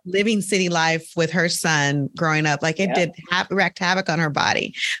 Literally living city life with her son growing up, like it did wreaked havoc on her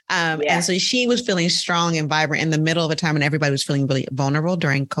body. And so she was feeling strong and vibrant in the middle of a time when everybody was feeling really vulnerable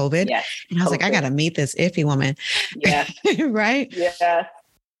during COVID. Yes. And I was like, I got to meet this iffy woman. Yeah. Right. Yeah.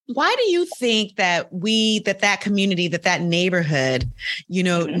 Why do you think that that community, that neighborhood,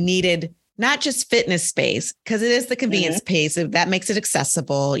 needed not just fitness space, because it is the convenience space that makes it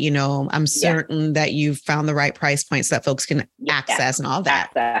accessible. I'm certain that you've found the right price points that folks can access and all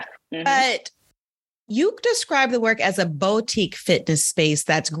that. But you describe the work as a boutique fitness space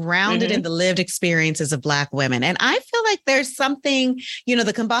that's grounded in the lived experiences of Black women. And I feel like there's something,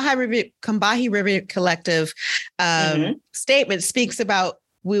 the Combahee River Collective statement speaks about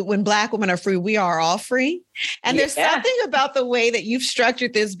when Black women are free, we are all free. And there's something about the way that you've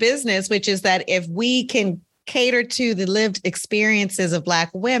structured this business, which is that if we can cater to the lived experiences of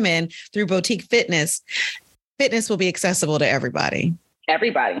Black women through boutique fitness will be accessible to everybody.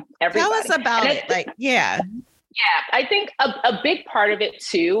 Everybody. Tell us about it. Yeah, I think a big part of it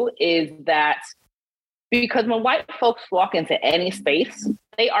too is that because when white folks walk into any space,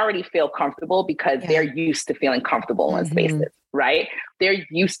 they already feel comfortable because they're used to feeling comfortable in spaces, right? They're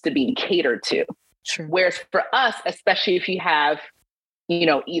used to being catered to. Sure. Whereas for us, especially if you have,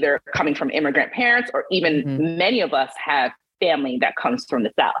 either coming from immigrant parents or even many of us have family that comes from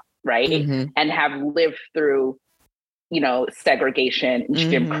the South, right? And have lived through, segregation,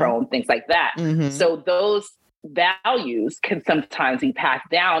 Jim Crow, and things like that. So those values can sometimes be passed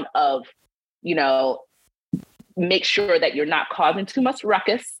down of, make sure that you're not causing too much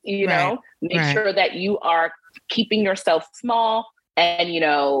ruckus, make sure that you are keeping yourself small and,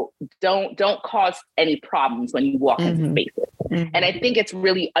 don't cause any problems when you walk into spaces. And I think it's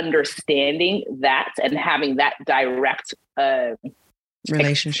really understanding that and having that direct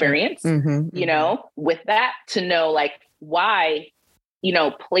experience, with that to know like why,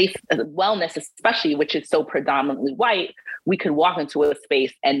 place wellness, especially, which is so predominantly white, we could walk into a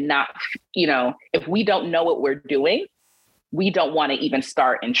space and not, if we don't know what we're doing, we don't want to even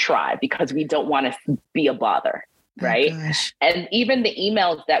start and try because we don't want to be a bother. Right. And even the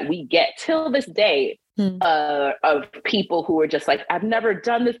emails that we get till this day of people who are just like, I've never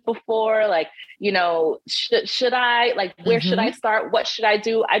done this before. Like, should I, like, where should I start? What should I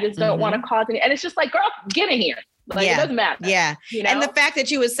do? I just don't want to cause any. And it's just like, girl, get in here. Like, it doesn't matter. Yeah. And the fact that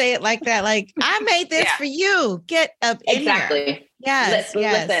you would say it like that, like, I made this for you. Get up in here. Yes.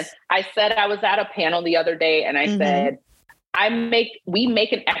 Listen, I said I was at a panel the other day and I said, we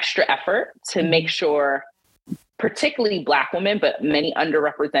make an extra effort to make sure, particularly Black women, but many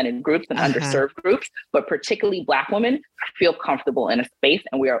underrepresented groups and underserved groups, but particularly Black women feel comfortable in a space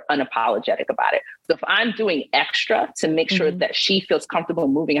and we are unapologetic about it. So if I'm doing extra to make sure that she feels comfortable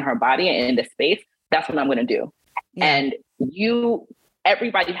moving in her body and in the space, that's what I'm going to do. And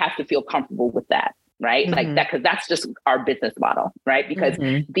everybody has to feel comfortable with that, right? Like that, because that's just our business model, right? Because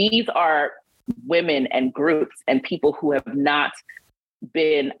these are women and groups and people who have not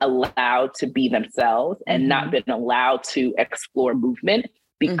been allowed to be themselves and not been allowed to explore movement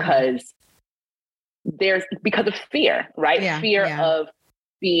because because of fear, right? Fear of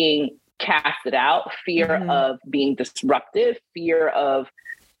being casted out, fear of being disruptive, fear of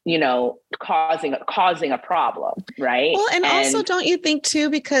causing a problem, right? Well, and also don't you think too,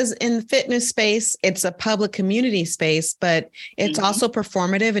 because in the fitness space, it's a public community space, but it's also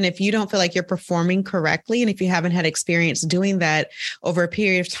performative. And if you don't feel like you're performing correctly, and if you haven't had experience doing that over a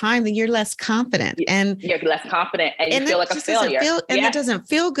period of time, then you're less confident. And you're less confident and you feel like a failure. It doesn't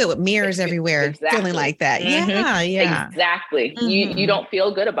feel good with mirrors everywhere, feeling like that. Yeah. Exactly. You don't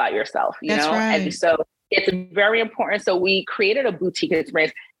feel good about yourself, That's know? Right. And so it's very important. So we created a boutique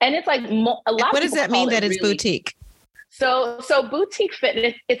experience and it's like a lot What of does that mean that it's boutique? So boutique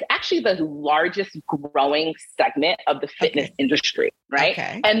fitness is actually the largest growing segment of the fitness industry, right?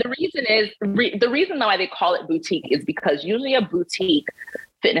 Okay. And the reason is the reason why they call it boutique is because usually a boutique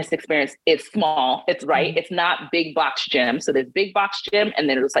fitness experience is small. It's right. It's not big box gym. So there's big box gym and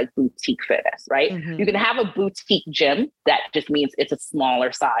then there's like boutique fitness, right? You can have a boutique gym. That just means it's a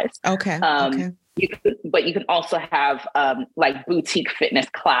smaller size. Okay. But you can also have like boutique fitness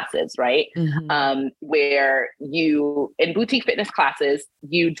classes, right? Where in boutique fitness classes,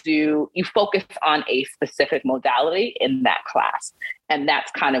 you focus on a specific modality in that class. And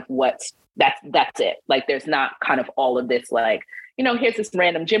that's kind of that's it. Like there's not kind of all of this like, here's this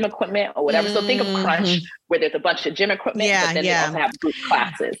random gym equipment or whatever. So think of Crunch where there's a bunch of gym equipment, but then they also have group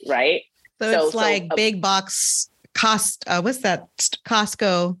classes, right? So it's like big box what's that?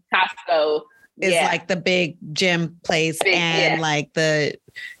 Costco. Costco is like the big gym place like the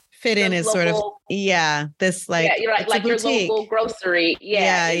fit in is sort of this like like your local grocery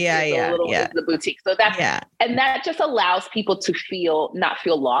the boutique. So that's and that just allows people to not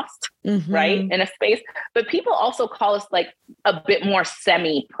feel lost, right, in a space. But people also call us like a bit more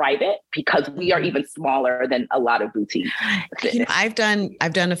semi-private because we are even smaller than a lot of boutiques. I've done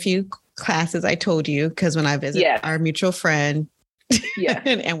a few classes, I told you, because when I visit our mutual friend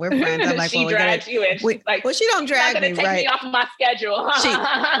and we're friends. I'm like, she drags you in. She's like, well, she don't drag me, take me off my schedule.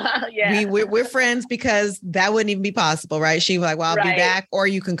 We're friends because that wouldn't even be possible, right? She was like, well, I'll be back, or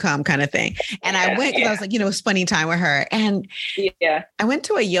you can come, kind of thing. And I went because I was like, spending time with her. And I went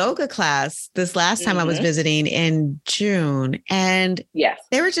to a yoga class this last time I was visiting in June, and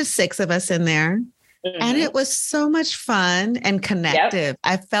there were just 6 of us in there, and it was so much fun and connective.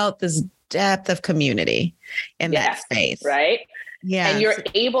 I felt this depth of community in that space, right? Yeah. And you're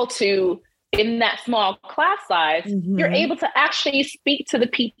able to, in that small class size, you're able to actually speak to the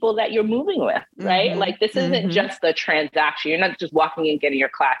people that you're moving with, right? Like this isn't just a transaction. You're not just walking in, getting your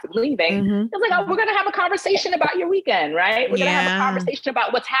class and leaving. It's like, oh, we're going to have a conversation about your weekend, right? We're going to have a conversation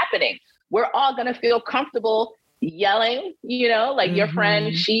about what's happening. We're all going to feel comfortable yelling, like your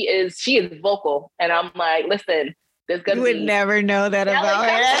friend, she is vocal. And I'm like, listen, you would never know that about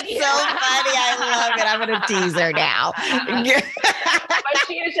her. That's so funny. I love it. I'm going to tease her now. But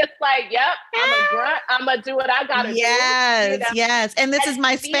she is just like, yep, I'm a grunt. I'm going to do what I got to do. Yes. And this is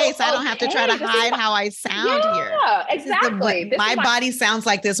my space. I don't have to try to hide how I sound here. Yeah, exactly. My body sounds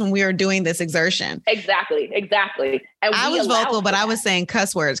like this when we were doing this exertion. Exactly. And I was vocal, but I was saying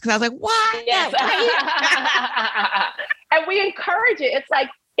cuss words because I was like, what? Yes. And we encourage it. It's like,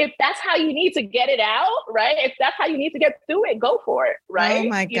 if that's how you need to get it out, right? If that's how you need to get through it, go for it, right? Oh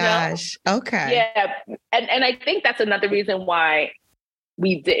my gosh. Okay. Yeah. And I think that's another reason why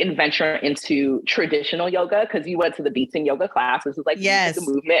we didn't venture into traditional yoga, because you went to the beating yoga class. This is like the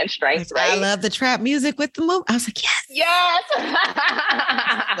movement and strength, right? I love the trap music with the move. I was like, yes.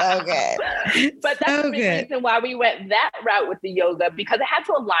 So good. But that's the reason why we went that route with the yoga, because it had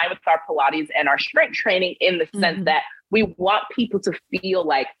to align with our Pilates and our strength training in the sense that we want people to feel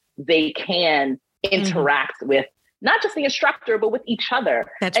like they can interact with not just the instructor, but with each other.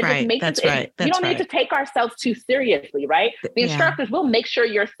 That's right. You don't need to take ourselves too seriously, right? The instructors will make sure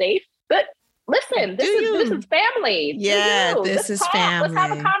you're safe, but listen, this is family. Yeah, this is family. Let's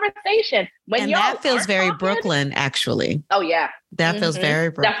have a conversation. And that feels very Brooklyn, actually. Oh, yeah. That feels very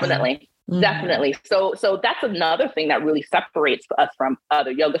Brooklyn. Definitely. So that's another thing that really separates us from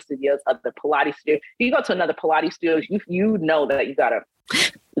other yoga studios, other Pilates studios. If you go to another Pilates studio, you know that you got to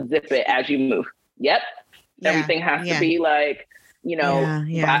zip it as you move. Yep. Yeah. Everything has to be like,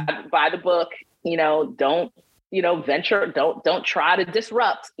 by the book, don't, venture, don't try to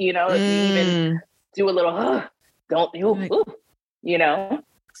disrupt, even do a little, don't, you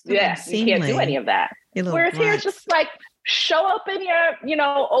can't do any of that. Whereas here it's just like, show up in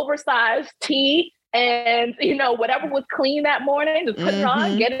your, oversized tee and, whatever was clean that morning, just put it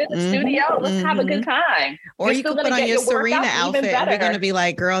on, get it in the studio. Let's have a good time. Or you can put on your Serena outfit. We're going to be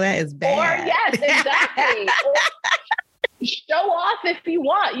like, girl, that is bad. Or yes, exactly. Show off if you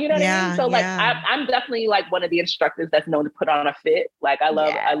want, you know what I mean? So like, I'm definitely like one of the instructors that's known to put on a fit. Like I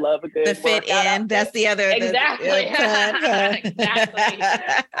love a good the fit in. That's the other. Exactly. Exactly.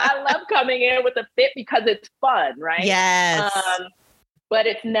 I love coming in with a fit because it's fun, right? Yes. But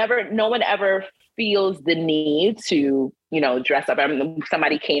it's no one ever feels the need to, dress up. I mean,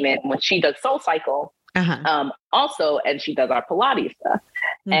 somebody came in when she does Soul Cycle. Also, and she does our Pilates stuff.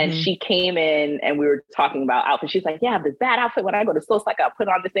 And she came in and we were talking about outfits. She's like, yeah, I have this bad outfit when I go to Soul Cycle, I'll put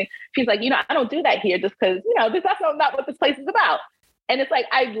on this thing. She's like, I don't do that here just because, that's not what this place is about. And it's like,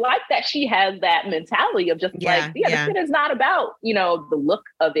 I like that she has that mentality of just the fit is not about, the look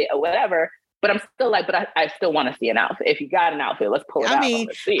of it or whatever. But I'm still like, but I still want to see an outfit. If you got an outfit, let's pull it out.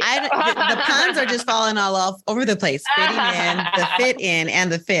 The puns are just falling all over the place. Fitting in, the fit in,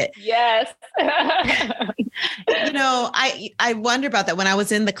 and the fit. Yes. I wonder about that. When I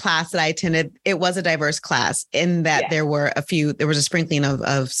was in the class that I attended, it was a diverse class in that there was a sprinkling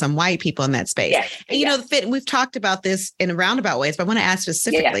of some white people in that space. Yes. And, the fit, we've talked about this in roundabout ways, but I want to ask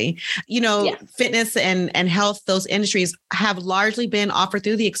specifically, fitness and health, those industries have largely been offered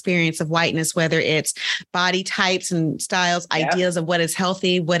through the experience of whiteness, whether it's body types and styles, ideas of what is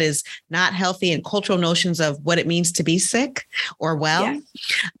healthy, what is not healthy, and cultural notions of what it means to be sick or well. Yes.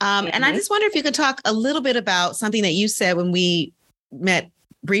 And I just wonder if you could talk a little bit about something that you said when we met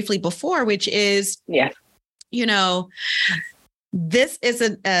briefly before, which is, this is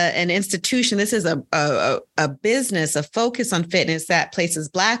an institution. This is a business, a focus on fitness that places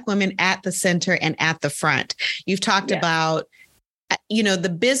Black women at the center and at the front. You've talked about,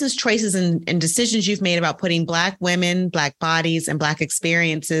 the business choices and decisions you've made about putting Black women, Black bodies, and Black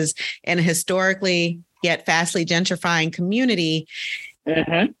experiences in a historically yet fastly gentrifying community.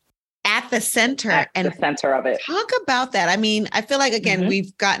 Mm-hmm. At the center of it. Talk about that. I mean, I feel like, again,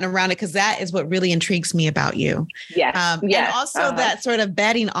 we've gotten around it because that is what really intrigues me about you. Yes. And also that sort of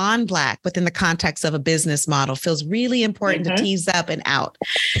betting on Black within the context of a business model feels really important to tease up and out.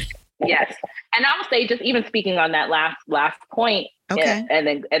 Yes. And I would say, just even speaking on that last point,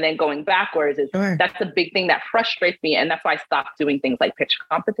 and then going backwards, that's a big thing that frustrates me. And that's why I stopped doing things like pitch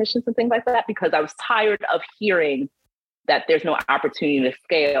competitions and things like that, because I was tired of hearing that there's no opportunity to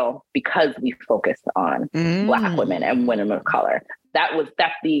scale because we focus on Black women and women of color. That's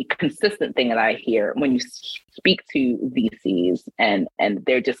the consistent thing that I hear when you speak to VCs, and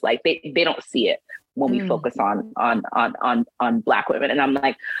they're just like, they don't see it when we focus on Black women. And I'm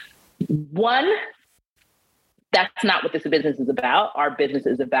like, one, that's not what this business is about. Our business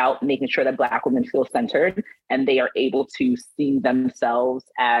is about making sure that Black women feel centered and they are able to see themselves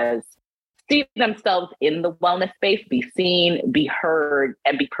in the wellness space, be seen, be heard,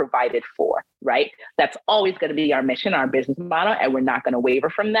 and be provided for, right? That's always going to be our mission, our business model, and we're not going to waver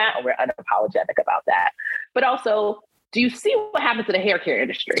from that, or we're unapologetic about that. But also, do you see what happens to the hair care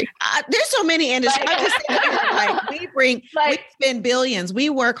industry? There's so many industries. We spend billions. We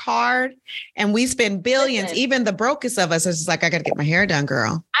work hard and we spend billions. Listen, even the brokest of us is like, I got to get my hair done,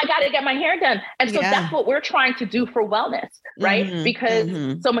 girl. I got to get my hair done. And so that's what we're trying to do for wellness, right? Because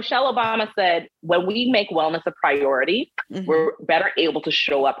so Michelle Obama said, when we make wellness a priority, we're better able to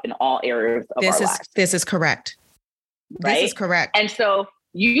show up in all areas of our lives. This is correct. Right? This is correct. And so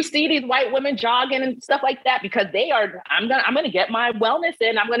you see these white women jogging and stuff like that because I'm going to get my wellness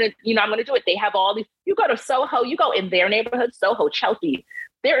in. I'm going to do it. They have all these, you go to Soho, you go in their neighborhood, Soho, Chelsea,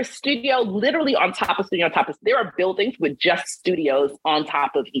 there is studio literally on top of studio on top of, there are buildings with just studios on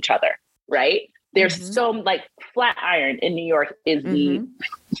top of each other, right? There's so like Flatiron in New York is the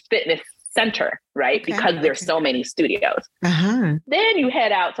fitness center, right? Because there's so many studios. Then you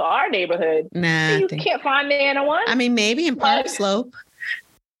head out to our neighborhood. You can't find one. I mean, maybe in Park Slope.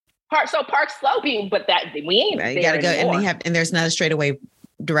 Park Slope, but that we ain't. Right, you gotta go, and there's not a straightaway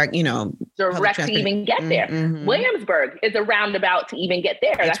direct, direct to even get there. Williamsburg is a roundabout to even get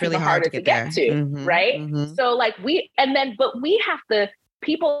there. That's really harder to get to, right? So like but we have to.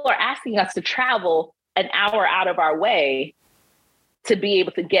 People are asking us to travel an hour out of our way to be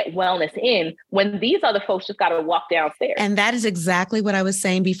able to get wellness in when these other folks just got to walk downstairs. And that is exactly what I was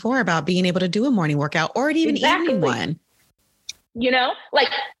saying before about being able to do a morning workout or even evening one. Like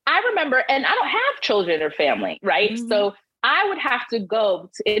I remember, and I don't have children or family, right? So I would have to go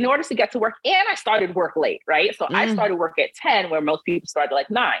in order to get to work. And I started work late, right? So I started work at 10 where most people started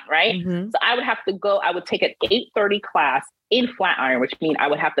like 9, right? So I would have to go, I would take an 8:30 class in Flatiron, which means I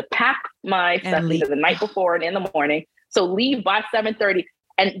would have to pack my stuff either the night before and in the morning. So leave by 7:30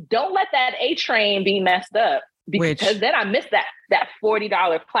 and don't let that A train be messed up because then I missed that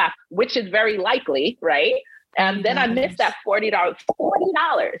 $40 class, which is very likely, right? And then I missed that $40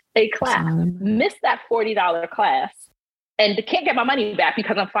 a class, missed that $40 class and can't get my money back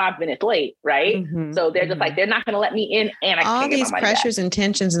because I'm 5 minutes late. Right. So they're just like, they're not going to let me in and I can't get my money back. All these pressures and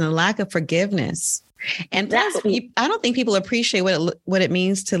tensions and the lack of forgiveness. And plus, I don't think people appreciate what it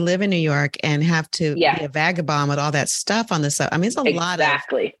means to live in New York and have to be a vagabond with all that stuff on the side. I mean, it's a lot of,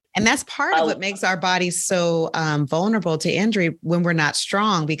 and that's part of what makes our bodies so vulnerable to injury when we're not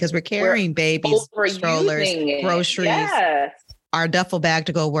strong because we're carrying babies, strollers, groceries, our duffel bag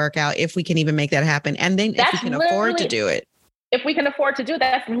to go work out if we can even make that happen. And then if we can afford to do it. If we can afford to do that,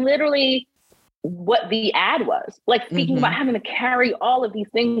 that's literally what the ad was. Like speaking about having to carry all of these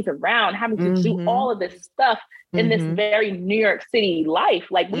things around, having to do all of this stuff in this very New York City life.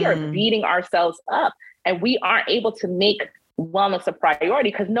 Like we are beating ourselves up and we aren't able to make wellness a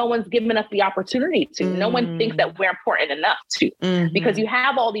priority because no one's given us the opportunity to. No one thinks that we're important enough to, because you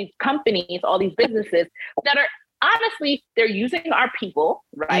have all these companies, all these businesses that are, honestly, they're using our people,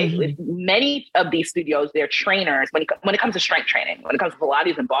 right? With many of these studios, they're trainers when it comes to strength training. When it comes to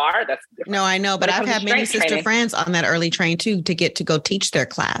Pilates and bar, that's different. No, I know, but I've had many sister friends on that early train too to get to go teach their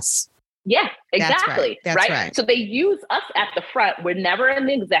class. Yeah, exactly. That's right. So they use us at the front. We're never in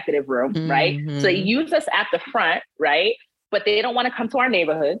the executive room, right? So they use us at the front, right? But they don't want to come to our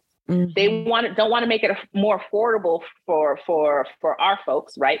neighborhood. They don't want to make it more affordable for our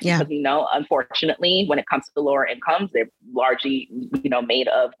folks, right? Because unfortunately, when it comes to the lower incomes, they're largely made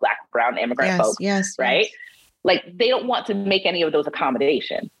of Black, brown immigrant folks, right? Like they don't want to make any of those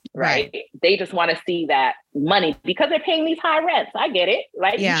accommodations, right? They just want to see that money because they're paying these high rents. I get it,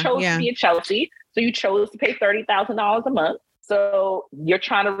 right? You chose to be in Chelsea, so you chose to pay $30,000 a month. So you're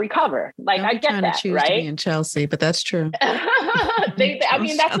trying to recover. Like I get that, choose right? To be in Chelsea, but that's true. I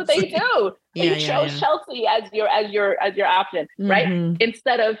mean, that's what they do. You chose Chelsea as your option, right?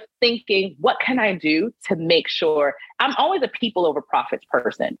 Instead of thinking, what can I do to make sure? I'm always a people over profits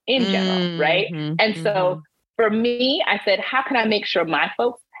person in general, right? And so for me, I said, how can I make sure my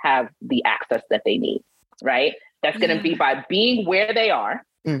folks have the access that they need, right? That's going to be by being where they are.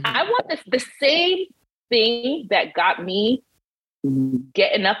 I want the same thing that got me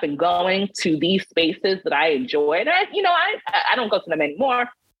getting up and going to these spaces that I enjoyed. And I don't go to them anymore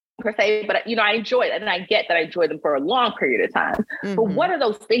per se, but I enjoy it. And I get that I enjoy them for a long period of time. But what are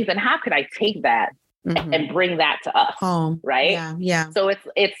those things and how can I take that and bring that to us? Home. Right. Yeah. So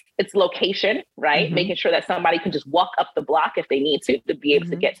it's location, right? Making sure that somebody can just walk up the block if they need to be able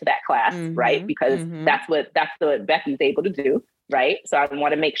to get to that class, right? Because that's what Becky's able to do. Right. So I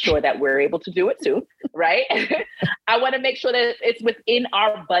want to make sure that we're able to do it too. Right. I want to make sure that it's within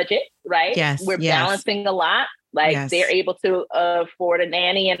our budget. Right. Yes. We're balancing a lot. Like they're able to afford a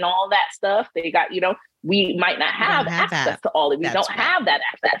nanny and all that stuff. They got, we might not have access to all of it. We don't have that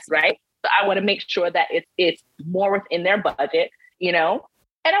access. Right. So I want to make sure that it's more within their budget, and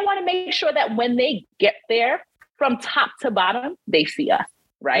I want to make sure that when they get there from top to bottom, they see us.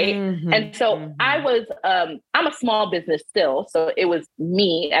 Right. And so I was, I'm a small business still. So it was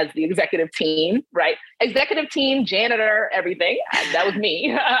me as the executive team, right? Executive team, janitor, everything. That was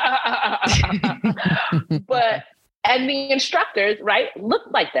me. And the instructors, right,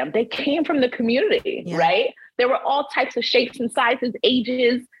 looked like them. They came from the community, right? There were all types of shapes and sizes,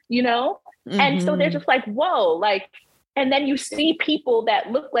 ages, and so they're just like, whoa, like, and then you see people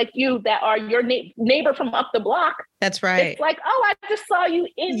that look like you that are your neighbor from up the block. That's right. It's like, oh, I just saw you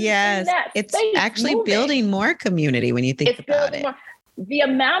in that it's space actually moving. Building more community when you think about it. The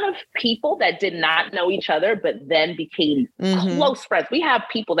amount of people that did not know each other, but then became close friends. We have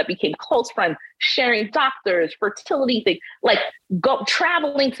people that became close friends, sharing doctors, fertility things, like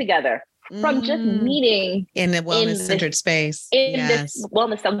traveling together from just meeting in the wellness-centered space. This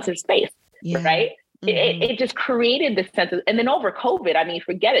wellness-centered space, right? It just created this sense of, and then over COVID, I mean,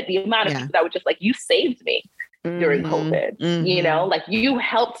 forget it. The amount of people that were just like, you saved me during COVID, like you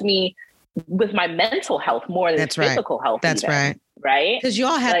helped me with my mental health more than physical health. That's right. Right. Because you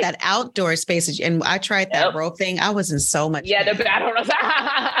all had that outdoor space. And I tried that rope thing. I was in so much pain. I don't know.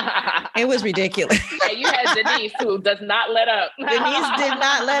 It was ridiculous. You had Denise who does not let up. Denise did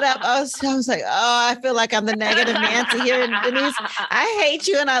not let up. I was like, I feel like I'm the negative Nancy here. And Denise, I hate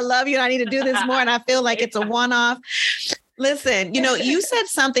you and I love you and I need to do this more. And I feel like it's a one-off. Listen, you said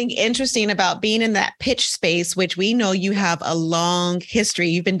something interesting about being in that pitch space, which we know you have a long history.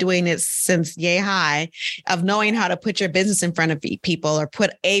 You've been doing it since yay high of knowing how to put your business in front of people or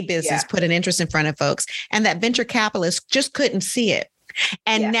put an interest in front of folks. And that venture capitalists just couldn't see it.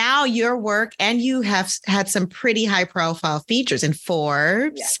 And now your work, and you have had some pretty high profile features in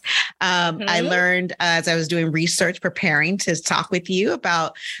Forbes. I learned as I was doing research, preparing to talk with you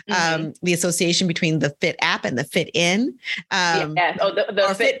about the association between the Fit app and the Fit In. The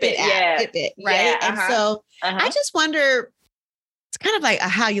Fitbit app, Fitbit, right? And so I just wonder, it's kind of like a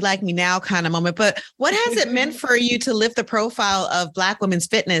how you like me now kind of moment, but what has it meant for you to lift the profile of Black women's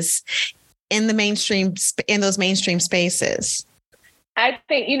fitness in the mainstream, in those mainstream spaces? I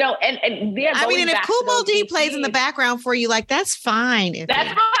think, and I mean, and if Kubo D plays in the background for you, like, that's fine. That's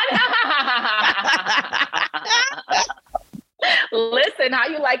fine. Listen, how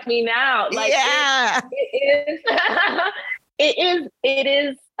you like me now? Like, it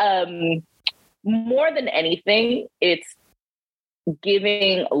is more than anything. It's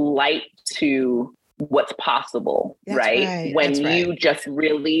giving light to what's possible, right? When you just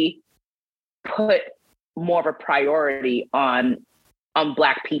really put more of a priority on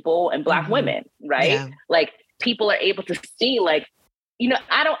Black people and Black women, right? Yeah. Like people are able to see, like, you know,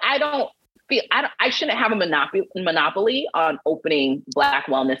 I shouldn't have a monopoly on opening Black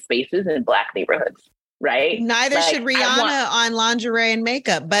wellness spaces in Black neighborhoods, right? Neither should Rihanna on lingerie and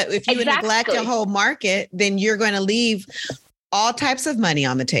makeup. But if you neglect a whole market, then you're going to leave all types of money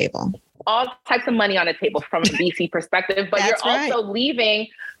on the table. All types of money on the table from a VC perspective, but you're also leaving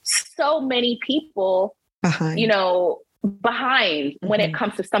so many people behind, you know, when it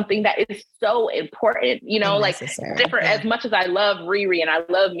comes to something that is so important, you know, like different, as much as I love Riri and I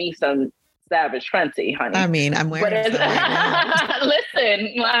love me some Savage Fenty, honey. I mean, I'm wearing some right now.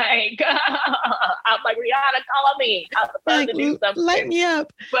 Listen, like, I'm like, Rihanna, call me. I'm supposed to do something. Light me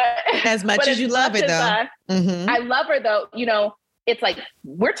up. But as much as you love it, though. I love her, though. You know, it's like,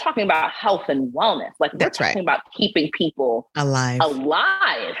 we're talking about health and wellness. Like, we're talking about keeping people alive,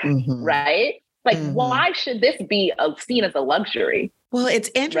 right? Like, why should this be seen as a luxury? Well,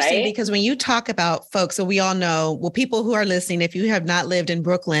 it's interesting because when you talk about folks, so we all know, well, people who are listening, if you have not lived in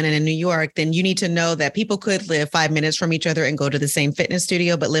Brooklyn and in New York, then you need to know that people could live 5 minutes from each other and go to the same fitness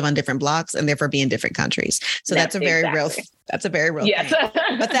studio, but live on different blocks and therefore be in different countries. So that's a very real thing. Yes.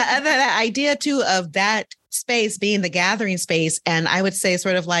 But that idea too of that space being the gathering space, and I would say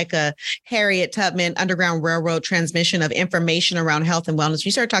sort of like a Harriet Tubman Underground Railroad transmission of information around health and wellness.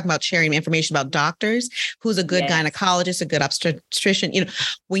 You start talking about sharing information about doctors, who's a good gynecologist, a good obstetrician. You know,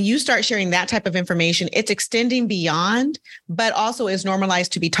 when you start sharing that type of information, it's extending beyond, but also is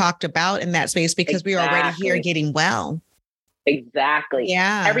normalized to be talked about in that space because we are already here getting well. Exactly.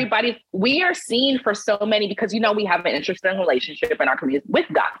 Yeah. We are seen for so many because, you know, we have an interesting relationship in our community with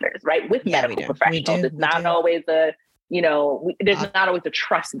doctors, right? With medical professionals. It's not always there's not always a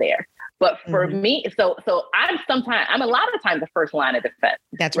trust there. But for me, so I'm a lot of times the first line of defense.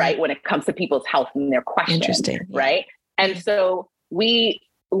 That's right. When it comes to people's health and their questions. Interesting. Right. And so we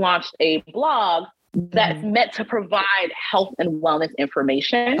launched a blog that's meant to provide health and wellness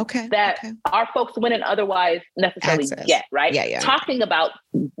information that our folks wouldn't otherwise necessarily get, right? Talking about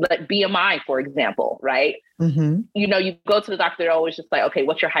like BMI, for example, right? You know, you go to the doctor, they're always just like, okay,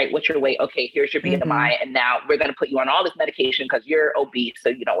 what's your height? What's your weight? Okay, here's your BMI. And now we're going to put you on all this medication because you're obese. So,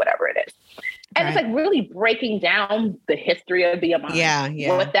 you know, whatever it is. And it's like really breaking down the history of BMI,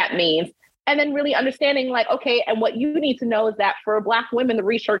 what that means. And then really understanding like, okay, and what you need to know is that for Black women, the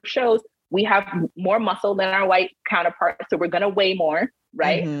research shows we have more muscle than our white counterparts. So we're going to weigh more,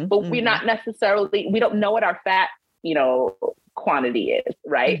 right? But we're not necessarily, we don't know what our fat, you know, quantity is,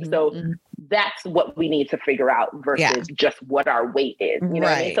 right? So that's what we need to figure out versus just what our weight is. You know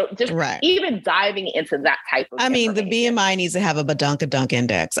what I mean? So just even diving into that type of I mean, the BMI needs to have a badunkadunk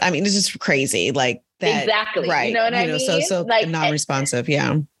index. I mean, it's just crazy. Like that. Exactly. Right. You know what I mean? So like, non-responsive.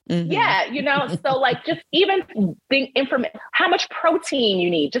 Yeah, you know, so like just even think how much protein you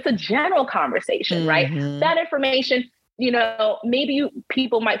need, just a general conversation, right? That information, you know, maybe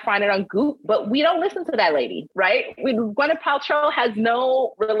people might find it on Goop, but we don't listen to that lady, right? Gwyneth Paltrow has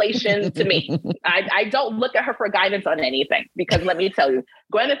no relation to me. I don't look at her for guidance on anything because let me tell you,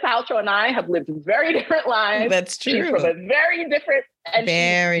 Gwyneth Paltrow and I have lived very different lives. That's true. She's from a very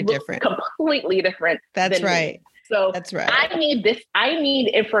different, completely different. That's right. Me. So that's right. I need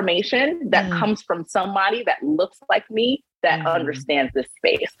information that comes from somebody that looks like me, that understands this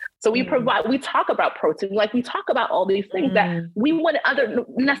space. So we talk about protein, like we talk about all these things that we wouldn't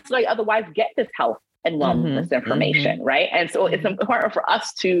necessarily otherwise get this health and wellness information, right? And so it's important for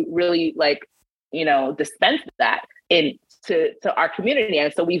us to really like, you know, dispense that to our community.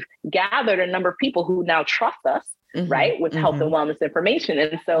 And so we've gathered a number of people who now trust us, right, with health and wellness information.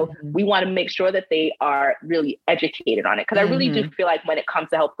 And so we want to make sure that they are really educated on it. Because I really do feel like when it comes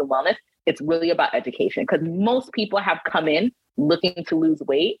to health and wellness, it's really about education. Because most people have come in looking to lose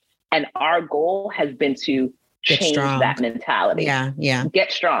weight. And our goal has been to change that mentality.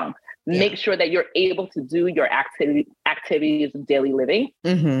 Get strong. Make sure that you're able to do your activities of daily living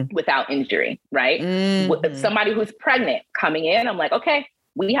without injury, right? Somebody who's pregnant coming in, I'm like, okay,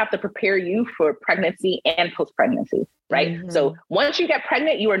 we have to prepare you for pregnancy and post-pregnancy, right? So once you get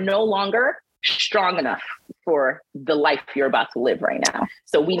pregnant, you are no longer strong enough for the life you're about to live right now.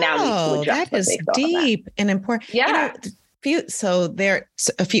 So we now need to adjust. That is deep and important. Yeah. You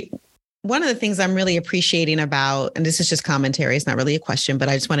know, one of the things I'm really appreciating about, and this is just commentary, it's not really a question, but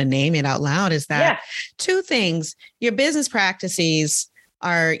I just want to name it out loud, is that two things, your business practices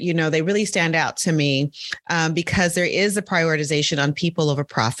are, you know, they really stand out to me because there is a prioritization on people over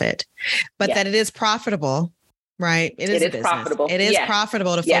profit, but that it is profitable, Right. It is a business. Profitable. It is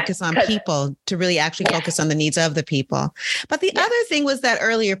profitable to focus on people, to really actually focus on the needs of the people. But the other thing was that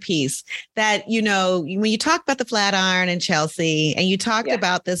earlier piece that, you know, when you talked about the Flatiron in Chelsea and you talked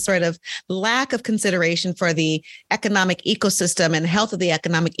about this sort of lack of consideration for the economic ecosystem and health of the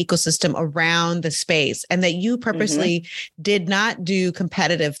economic ecosystem around the space, and that you purposely did not do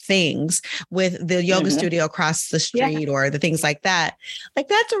competitive things with the yoga studio across the street or the things like that. Like,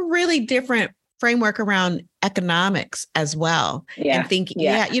 that's a really different framework around economics as well. And thinking,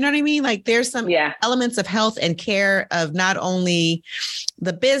 you know what I mean? Like, there's some elements of health and care of not only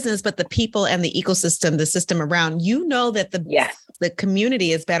the business, but the people and the ecosystem, the system around. You know that the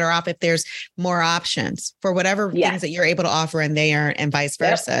community is better off if there's more options for whatever things that you're able to offer and they are, and vice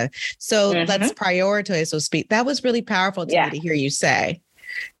versa. So let's prioritize, so to speak. That was really powerful to me to hear you say.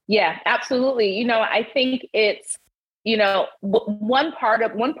 Yeah, absolutely. You know, I think it's, you know, one part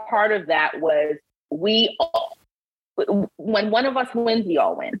of that was when one of us wins, we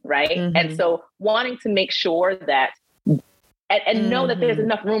all win, right? And so wanting to make sure that and know that there's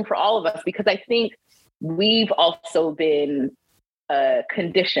enough room for all of us, because I think we've also been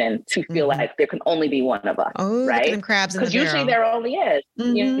conditioned to feel like there can only be one of us, right? Because usually there only is,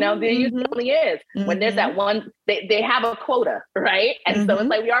 you know, there usually only is. When there's that one, they have a quota, right? And so it's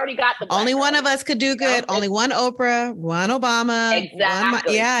like, we already got the only one of us could do good. Only one Oprah, one Obama.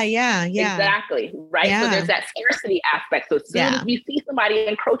 Exactly. Exactly. Right. So there's that scarcity aspect. So as soon as we see somebody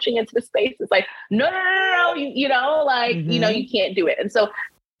encroaching into the space, it's like, no, you know, like, you know, you can't do it. And so,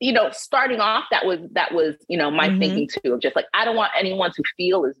 you know, starting off, that was, you know, my thinking too, of just like, I don't want anyone to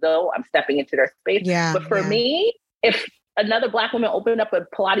feel as though I'm stepping into their space. But for me, if another Black woman opened up a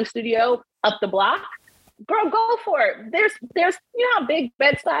Pilates studio up the block, girl, go for it. There's, you know how big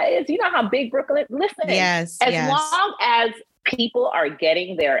Bed-Stuy is, you know how big Brooklyn, listen, as long as people are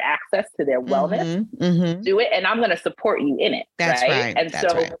getting their access to their wellness, do it. And I'm going to support you in it. That's right. And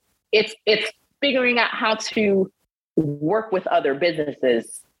so it's figuring out how to work with other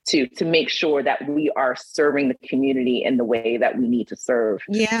businesses to make sure that we are serving the community in the way that we need to serve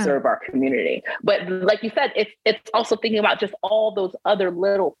our community. But like you said, it's also thinking about just all those other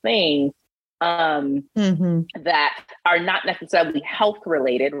little things that are not necessarily health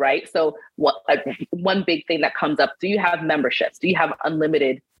related, right? So one big thing that comes up, do you have memberships? Do you have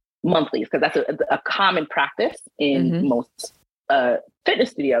unlimited monthlies? Because that's a common practice in most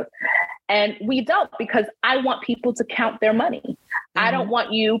fitness studios. And we don't, because I want people to count their money. I don't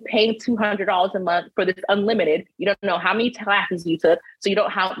want you paying $200 a month for this unlimited. You don't know how many classes you took, so you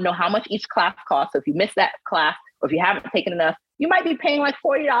don't know how much each class costs. So if you miss that class, or if you haven't taken enough, you might be paying like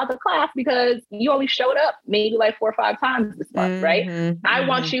 $40 a class because you only showed up maybe like 4 or 5 times this month, right? I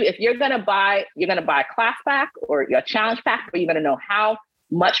want you, if you're going to buy a class pack or your challenge pack, where you're going to know how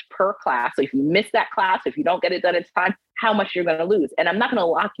much per class. So if you miss that class, if you don't get it done in time, how much you're going to lose. And I'm not going to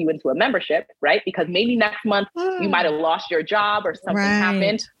lock you into a membership, right? Because maybe next month you might have lost your job or something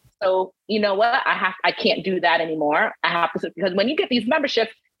happened. So you know what? I can't do that anymore. I have to, because when you get these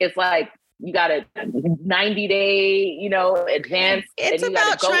memberships, it's like, you got a 90-day, you know, advance. It's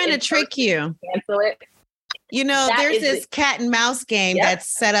about trying to trick you. Cancel it. You know, there's this cat and mouse game that's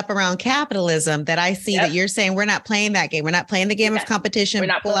set up around capitalism that I see that you're saying we're not playing that game. We're not playing the game of competition. We're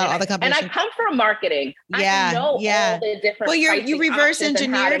not pull out all the competition. And I come from marketing. I know all the different. Well, you reverse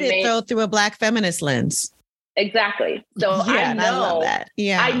engineered it though through a Black feminist lens. Exactly. So I know, I love that.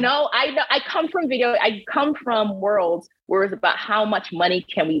 Yeah. I know. I come from video. I come from worlds where it's about how much money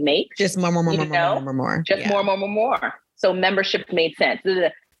can we make? Just more. Just more. So membership made sense.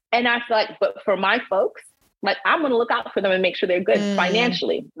 And I feel like, but for my folks, like, I'm going to look out for them and make sure they're good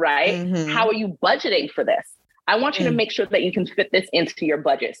financially, right? How are you budgeting for this? I want you to make sure that you can fit this into your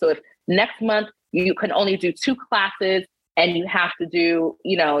budget. So if next month you can only do 2 classes and you have to do,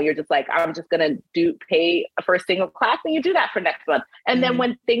 you know, you're just like, I'm just going to pay for a single class, and you do that for next month. And then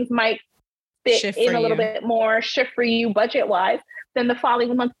when things might fit shift in a little bit more, shift for you budget wise, then the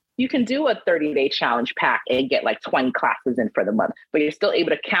following month, you can do a 30-day challenge pack and get like 20 classes in for the month, but you're still able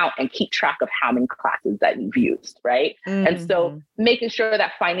to count and keep track of how many classes that you've used, right? And so making sure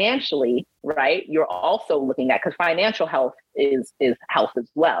that financially, right, you're also looking at, because financial health is health as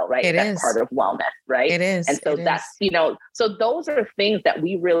well, right? That's part of wellness, right? It is. And so that's, you know, so those are things that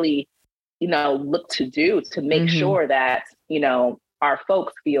we really, you know, look to do to make sure that, you know, our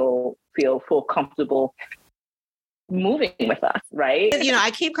folks feel comfortable moving with us, right? You know, I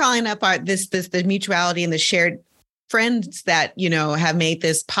keep calling up the mutuality and the shared friends that, you know, have made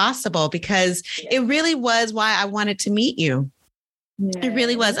this possible, because it really was why I wanted to meet you. It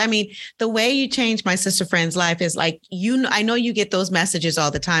really was. I mean, the way you changed my sister friend's life is like, I know you get those messages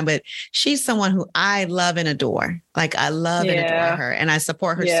all the time, but she's someone who I love and adore. Like I love and adore her, and I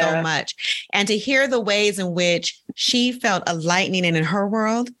support her so much. And to hear the ways in which she felt a lightening in her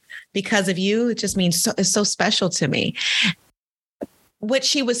world because of you, it just means it's so special to me. What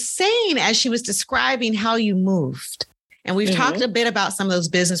she was saying as she was describing how you moved, and we've talked a bit about some of those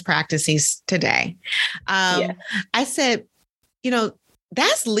business practices today. I said,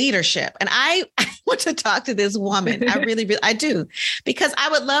 that's leadership. And I want to talk to this woman. I really, I do, because I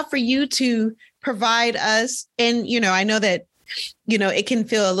would love for you to provide us. And, I know that, it can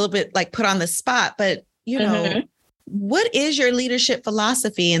feel a little bit like put on the spot, but, what is your leadership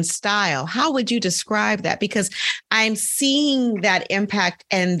philosophy and style? How would you describe that? Because I'm seeing that impact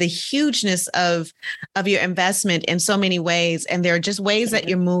and the hugeness of your investment in so many ways. And there are just ways that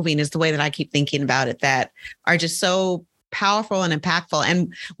you're moving is the way that I keep thinking about it that are just so powerful and impactful.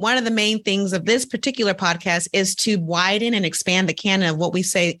 And one of the main things of this particular podcast is to widen and expand the canon of what we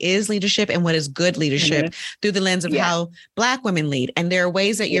say is leadership and what is good leadership through the lens of how Black women lead. And there are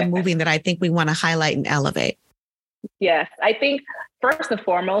ways that you're moving that I think we want to highlight and elevate. Yes, I think first and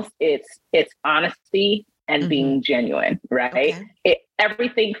foremost, it's honesty and being genuine, right? Okay.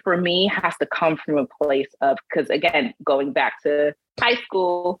 Everything for me has to come from a place of, because again, going back to high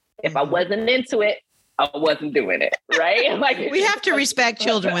school, if I wasn't into it, I wasn't doing it, right? Like we have to respect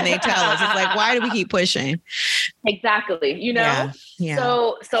children when they tell us. It's like, why do we keep pushing? Exactly, Yeah.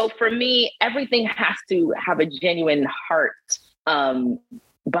 So for me, everything has to have a genuine heart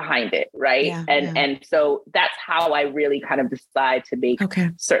behind it, right? And so that's how I really kind of decide to make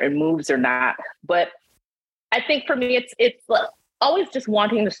certain moves or not. But I think for me, it's always just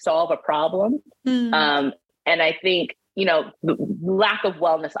wanting to solve a problem. And I think, the lack of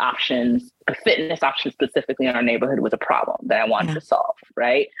wellness options, fitness options specifically in our neighborhood was a problem that I wanted to solve,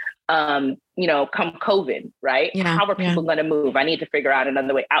 right? Come COVID, right? How are people going to move? I need to figure out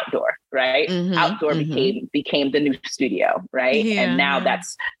another way outdoor, right? Outdoor became the new studio, right? And now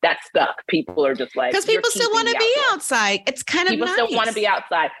that's stuck. People are just like, because people still want to be outside. It's kind of people nice. Still want to be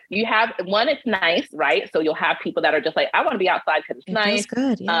outside. You have one, it's nice, right? So you'll have people that are just like, I want to be outside because it's nice.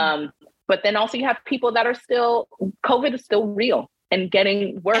 Feels good. But then also you have people that are still, COVID is still real and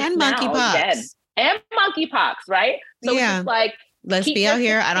getting worse and now monkeypox. Again. And monkeypox, right? So it's just like, let's be out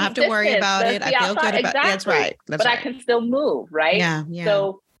here. I don't have to worry about it. I feel good about it. That's right. But I can still move, right? Yeah.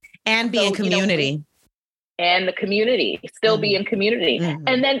 So and be in community. And the community, still be in community.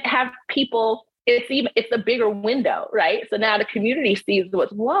 And then have people, it's a bigger window, right? So now the community sees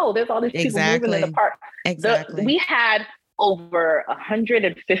whoa, there's all these people moving in the park. Exactly. We had over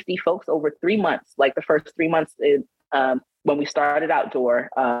 150 folks over 3 months, like the first 3 months when we started outdoor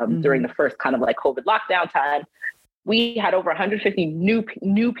during the first kind of like COVID lockdown time. We had over 150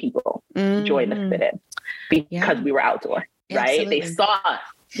 new people join the fit-in because we were outdoor, right? Absolutely. They saw us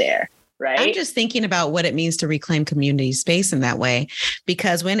there, right? I'm just thinking about what it means to reclaim community space in that way,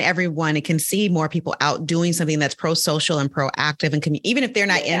 because when everyone can see more people out doing something that's pro-social and proactive, and even if they're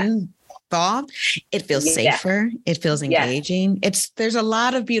not involved, it feels safer. It feels engaging. There's a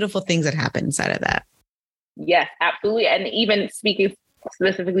lot of beautiful things that happen inside of that. Yes, absolutely. And even speaking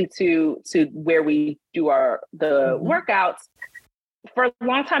specifically to where we do the workouts, for a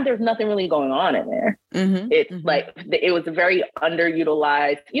long time, there's nothing really going on in there. It's like, it was very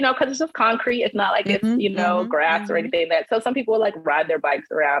underutilized, because it's just concrete. It's not like it's, grass or anything so some people would like ride their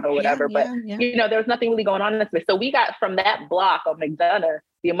bikes around or whatever, but there's nothing really going on in this place. So we got from that block of McDonough,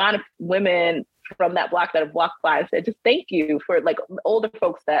 the amount of women from that block that have walked by and said, just thank you for like older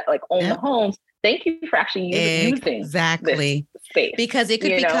folks that like own the homes. Thank you for actually using this space. Because it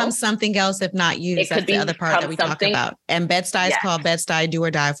could become something else if not used. That's the other part that we talk about. And Bed-Stuy is called Bed-Stuy Do or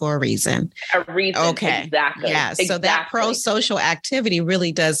Die for a reason. Okay. Exactly. Yeah. So that pro-social activity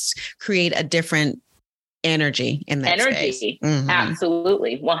really does create a different energy in that space.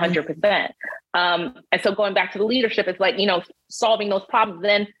 Absolutely. 100%. And so going back to the leadership, it's like, solving those problems,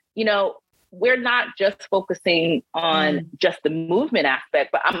 then, we're not just focusing on just the movement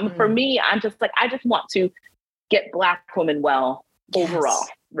aspect, but for me, I'm just like, I just want to get Black women well overall,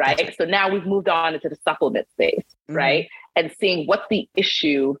 right? So now we've moved on into the supplement space, right? And seeing what's the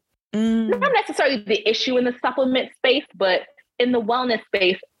issue, not necessarily the issue in the supplement space, but in the wellness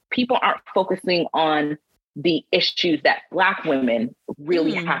space, people aren't focusing on the issues that Black women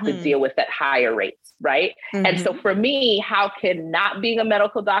really have to deal with at higher rates, right? And so for me, how can, not being a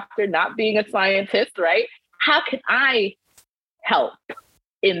medical doctor, not being a scientist, right? How can I help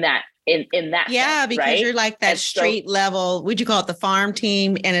in that sense, because right? you're like that street level, would you call it the farm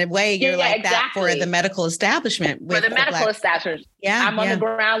team? In a way, you're like that for the medical establishment. For the medical establishment. I'm on the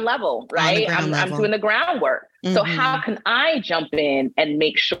ground level, right? I'm doing the groundwork. Mm-hmm. So how can I jump in and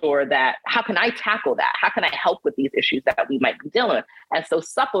make sure that, how can I tackle that? How can I help with these issues that we might be dealing with? And so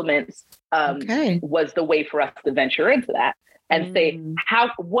supplements was the way for us to venture into that. And say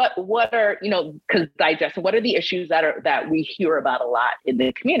what are, because digestion, what are the issues that we hear about a lot in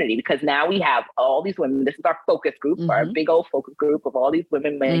the community? Because now we have all these women. This is our focus group, our big old focus group of all these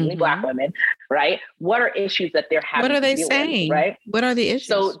women, mainly Black women, right? What are issues that they're having? What are they saying? With, right? What are the issues?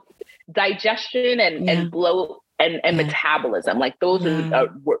 So digestion and bloat and metabolism, like those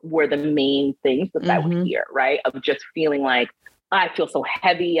were the main things that I would hear, right? Of just feeling like I feel so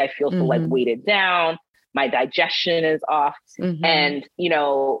heavy, I feel so like weighted down. My digestion is off. And,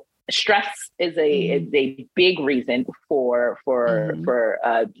 stress is a big reason for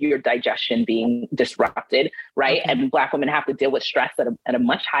your digestion being disrupted, right? And Black women have to deal with stress at a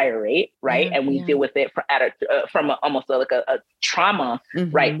much higher rate, right? And we deal with it from almost like a trauma,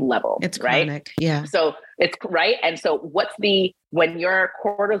 right, level. It's right? chronic, yeah. So it's right. And so when your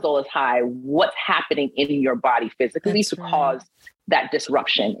cortisol is high, what's happening in your body physically cause that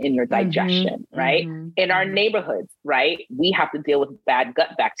disruption in your digestion, right? In our neighborhoods, right? We have to deal with bad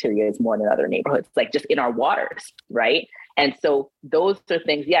gut bacteria more than other neighborhoods, like just in our waters, right? And so those are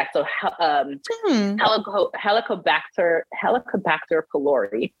things, So Helicobacter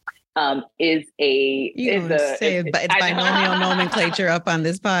pylori is it's binomial nomenclature up on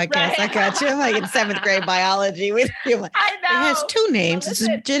this podcast. Right? I got you. I'm like in 7th grade biology. I know. It has 2 names. It's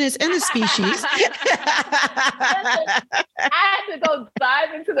a genus and a species. I had to go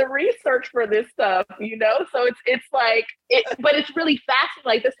dive into the research for this stuff, So it's like but it's really fascinating.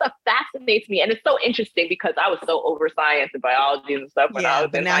 Like this stuff fascinates me, and it's so interesting because I was so over science and biology and stuff when I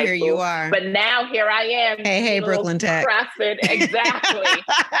was in high school. You are. But now here I am. Hey, Brooklyn Tech. Craftsman, exactly.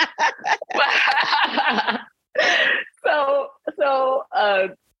 So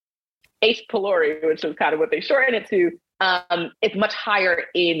H. pylori, which is kind of what they shorten it to, it's much higher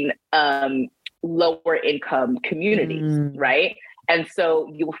in lower income communities, right? And so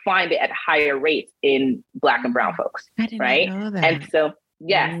you'll find it at higher rates in Black and brown folks, I didn't right? know that. And so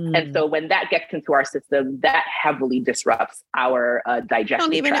and so when that gets into our system, that heavily disrupts our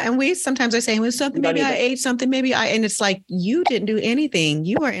digestion. And we sometimes are saying, well, something, maybe I ate something, and it's like, you didn't do anything.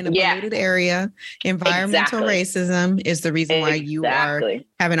 You are in a polluted area. Environmental racism is the reason why you are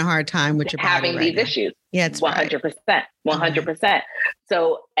having a hard time with your body having these issues. Yeah, it's 100%.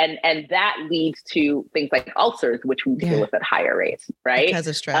 So, and that leads to things like ulcers, which we deal with at higher rates, right? Because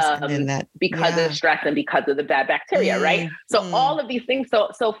of stress because of stress and because of the bad bacteria, right? So all of these things.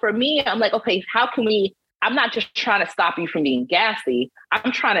 So for me, I'm like, okay, how can I'm not just trying to stop you from being gassy.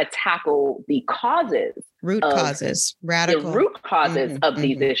 I'm trying to tackle the causes. Root causes of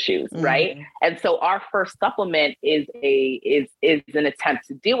these issues, right? And so our first supplement is an attempt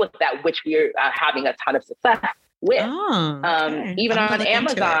to deal with that, which we are having a ton of success with. Even on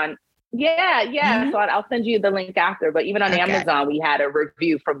Amazon. So I'll send you the link after. But even on Amazon, we had a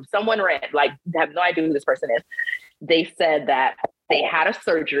review from someone have no idea who this person is. They said that they had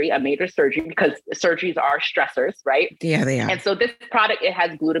a major surgery, because surgeries are stressors, right? Yeah, they are. And so this product, it has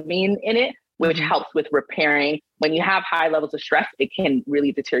glutamine in it, which helps with repairing. When you have high levels of stress, it can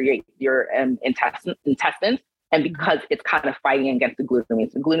really deteriorate your intestines. And because it's kind of fighting against the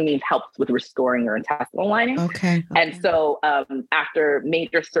glutamine helps with restoring your intestinal lining. Okay. And so after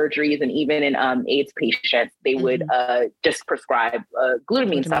major surgeries and even in AIDS patients, they would just prescribe a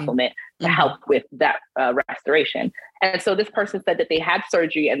glutamine supplement to help with that restoration. And so this person said that they had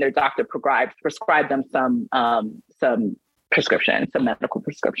surgery and their doctor prescribed them some medical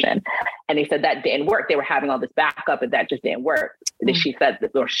prescription. And they said that didn't work. They were having all this backup and that just didn't work. She said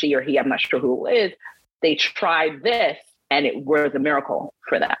that, or she or he, I'm not sure who it is, they tried this and it was a miracle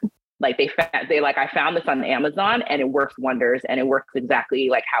for them. Like I found this on Amazon and it works wonders, and it works exactly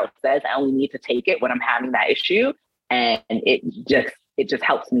like how it says. I only need to take it when I'm having that issue. And it just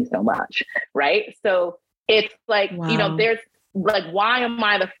helps me so much. Right. So it's like, there's like, why am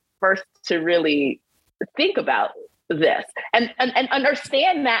I the first to really think about this and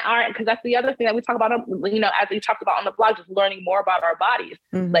understand that because that's the other thing that we talk about, as we talked about on the blog, just learning more about our bodies,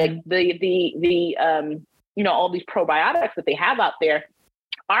 like the all these probiotics that they have out there.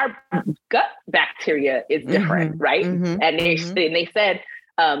 Our gut bacteria is different, right? And they said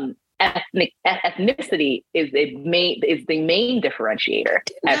ethnicity is the main differentiator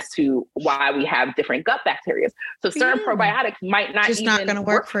as to why we have different gut bacteria. So certain probiotics might not just not going to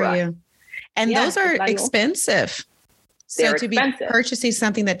work for you, and those are expensive. they're to expensive. be purchasing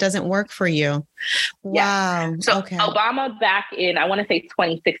something that doesn't work for you. Wow. Yes. So okay. Obama back in, I want to say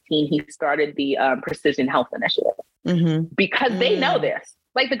 2016, he started the Precision Health Initiative because they know this.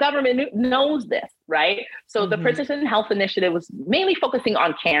 Like the government knows this, right? So the Precision Health Initiative was mainly focusing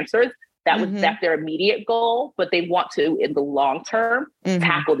on cancers. That's their immediate goal, but they want to, in the long term,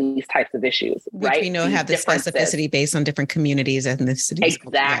 tackle these types of issues, which we know have the specificity based on different communities, ethnicities.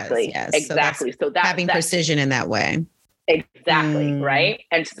 Exactly. Yes. Exactly. So that's having precision in that way. Exactly. Right.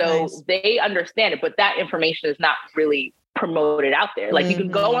 And so they understand it, but that information is not really promoted out there. Like you can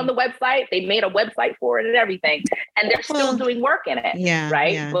go on the website, they made a website for it and everything, and they're still doing work in it. Yeah.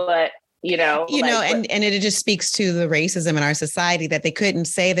 Right. Yeah. But and it just speaks to the racism in our society that they couldn't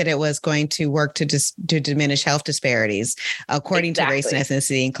say that it was going to work to diminish health disparities according to race and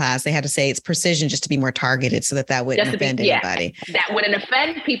ethnicity and class. They had to say it's precision just to be more targeted so that wouldn't offend anybody. That wouldn't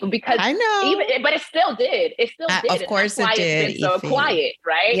offend people because I know, but it still did. It still did. Of course it did. It's been so quiet,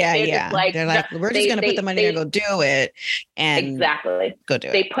 right? Yeah, they're like, we're just going to put the money there, go do it, and go do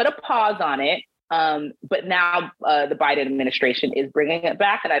it. They put a pause on it. But now the Biden administration is bringing it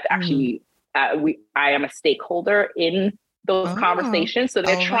back, and I've actually, I am a stakeholder in those conversations. So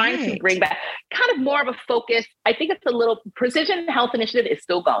they're trying to bring back kind of more of a focus. I think it's a little Precision Health Initiative is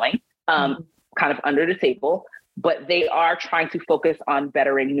still going, kind of under the table, but they are trying to focus on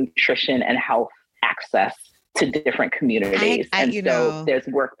bettering nutrition and health access to different communities. So there's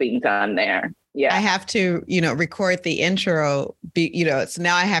work being done there. Yeah. I have to, record the intro, so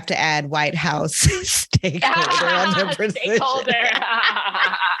now I have to add White House stakeholder on the precision.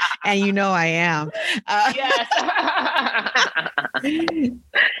 And I am. Yes.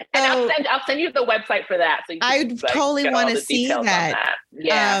 And I'll send you the website for that. So I totally want to see that.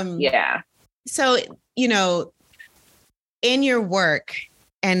 Yeah. So, in your work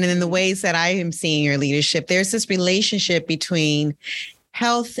and in the ways that I am seeing your leadership, there's this relationship between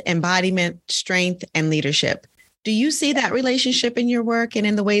health, embodiment, strength, and leadership. Do you see that relationship in your work and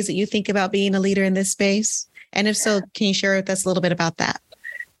in the ways that you think about being a leader in this space? And if so, can you share with us a little bit about that?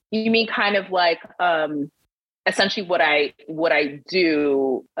 You mean kind of like essentially what I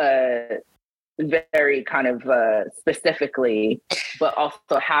do very kind of specifically, but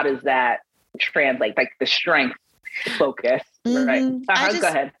also how does that translate, like the strength focus, right? Go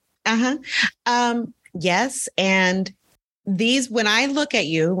ahead. Yes. And when I look at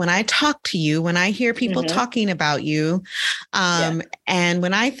you, when I talk to you, when I hear people talking about you, and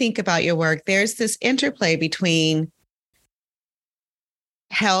when I think about your work, there's this interplay between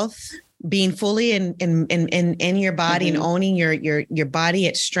health, being fully in your body and owning your body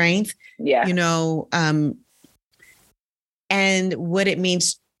at strength, and what it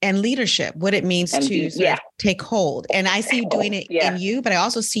means, and leadership, what it means to sort of take hold. And I see you doing it in you, but I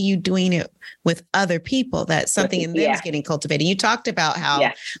also see you doing it with other people. That's something in them is getting cultivated. You talked about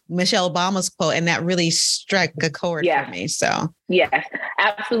how Michelle Obama's quote, and that really struck a chord for me. So yes,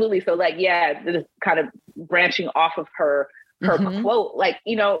 absolutely. So this kind of branching off of her quote,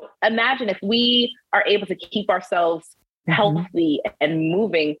 imagine if we are able to keep ourselves healthy and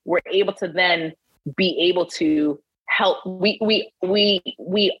moving, we're able to then be able to help. We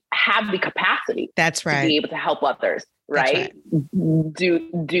have the capacity. That's right. To be able to help others, right?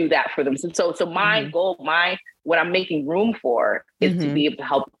 Do that for them. So my goal, what I'm making room for is to be able to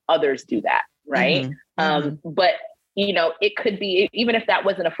help others do that, right? But it could be, even if that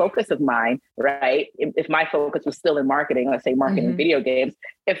wasn't a focus of mine, right? If my focus was still in marketing, let's say marketing video games,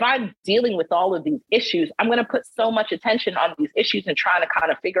 if I'm dealing with all of these issues, I'm going to put so much attention on these issues and trying to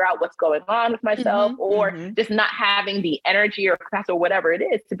kind of figure out what's going on with myself, or just not having the energy or capacity or whatever it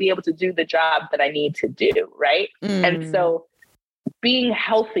is to be able to do the job that I need to do, right? And so being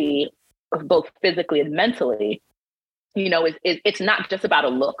healthy, both physically and mentally, it's not just about a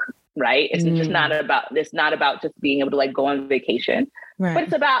look. Right. It's not about just being able to go on vacation, but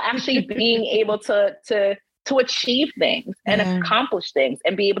it's about actually being able to achieve things and accomplish things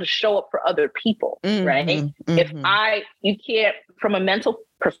and be able to show up for other people. Right. You can't, from a mental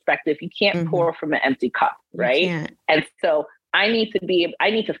perspective, you can't pour from an empty cup. Right. And so I need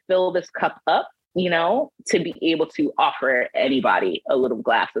to fill this cup up, to be able to offer anybody a little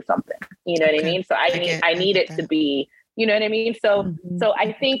glass of something. You know what I mean? So I need it to be, you know what I mean? So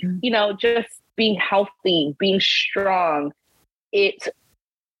I think, just being healthy, being strong,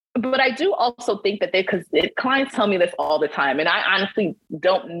 but I do also think that because clients tell me this all the time, and I honestly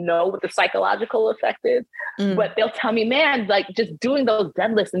don't know what the psychological effect is, but they'll tell me, man, just doing those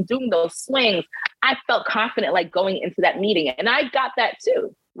deadlifts and doing those swings, I felt confident, going into that meeting. And I got that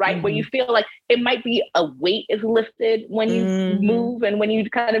too. right? Where you feel like it might be a weight is lifted when you move and when you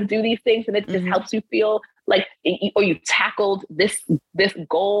kind of do these things, and it just helps you feel like, or you tackled this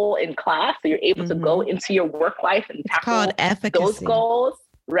goal in class, so you're able to go into your work life and tackle those goals.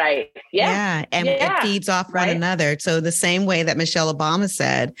 Right. Yeah. And it feeds off one another. So the same way that Michelle Obama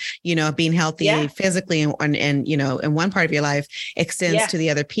said, being healthy physically and in one part of your life extends to the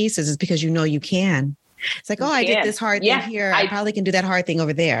other pieces, is because you can. It's like, I did this hard thing here. I probably can do that hard thing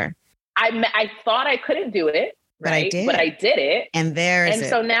over there. I thought I couldn't do it. But I did. But I did it. And there's it. And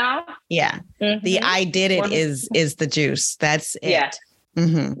so now. Yeah. The I did it is the juice. That's it. Yeah.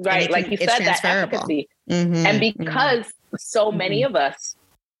 Right. Like you said, that efficacy. And because so many of us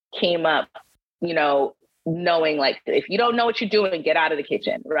came up, knowing like, if you don't know what you're doing, get out of the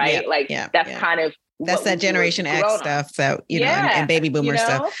kitchen. Right. That's kind of. That's that Generation X stuff that, and baby boomer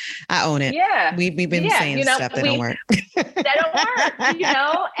stuff. I own it. Yeah. We've been saying stuff that don't work. That don't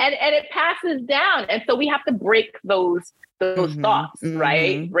work, and it passes down. And so we have to break those thoughts,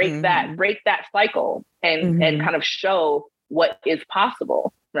 right? Break that cycle and kind of show what is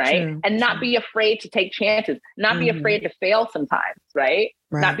possible, right? And not be afraid to take chances, not be afraid to fail sometimes, right?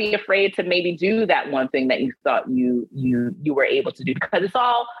 Not be afraid to maybe do that one thing that you thought you were able to do, because it's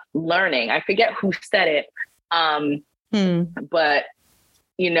all learning. I forget who said it, but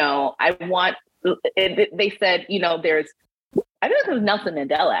I want. They said, there's. I think it was Nelson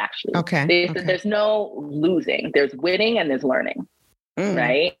Mandela actually. Okay. They said there's no losing. There's winning and there's learning,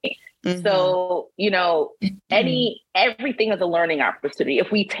 right? So, everything is a learning opportunity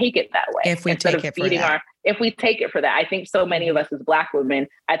if we take it that way. If we take it for that. If we take it for that. I think so many of us as Black women,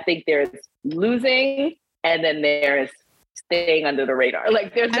 I think there's losing and then there's staying under the radar.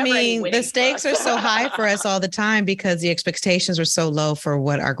 Like there's never any winning. The stakes are so high for us all the time because the expectations were so low for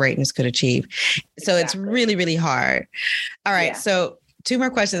what our greatness could achieve. So It's really, really hard. All right. Yeah. So 2 more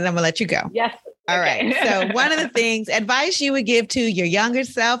questions and I'm gonna let you go. Yes. All right. So one of the things, advice you would give to your younger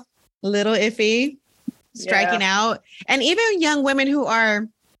self, little iffy, striking out, and even young women who are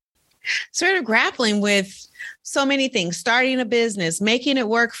sort of grappling with so many things, starting a business, making it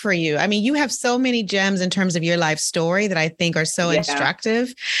work for you. I mean, you have so many gems in terms of your life story that I think are so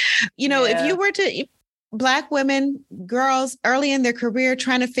instructive. If you were to, Black women, girls early in their career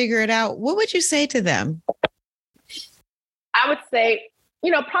trying to figure it out, what would you say to them? I would say,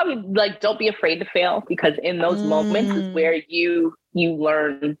 probably like, don't be afraid to fail, because in those moments is where you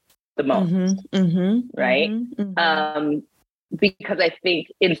learn the most, right? Because I think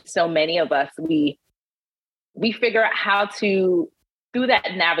in so many of us, we figure out how to, through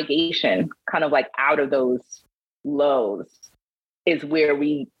that navigation, kind of like out of those lows, is where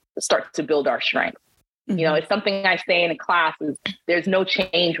we start to build our strength. It's something I say in a class is there's no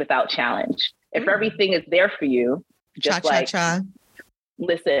change without challenge. If everything is there for you, just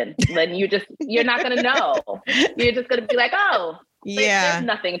listen, then you're not going to know. You're just going to be like, oh, there's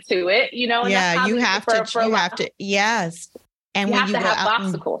nothing to it, And you have to. Yes. And you when have you to have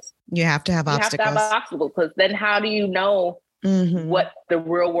obstacles. You have to have obstacles. You have to have obstacles, because then how do you know what the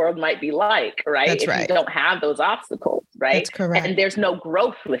real world might be like, right? That's if you don't have those obstacles, right? That's correct. And there's no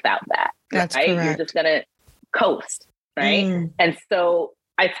growth without that. That's right? correct. You're just gonna coast, right? And so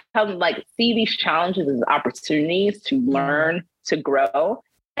I tell them, like, see these challenges as opportunities to learn, to grow.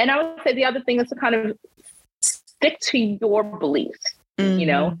 And I would say the other thing is to kind of stick to your beliefs.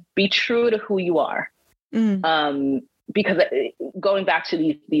 Be true to who you are. Because going back to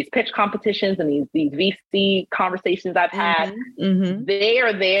these pitch competitions and these VC conversations I've had, they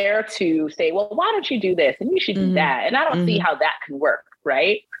are there to say, well, why don't you do this? And you should do that. And I don't see how that can work,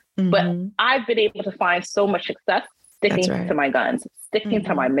 right? But I've been able to find so much success sticking to my guns, sticking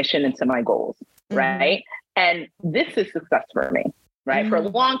to my mission and to my goals, right? And this is success for me, right? For a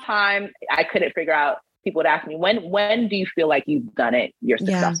long time, I couldn't figure out. People would ask me, when do you feel like you've done it? You're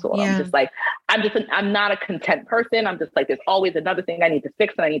successful. I'm just like, I'm not a content person. I'm just like, there's always another thing I need to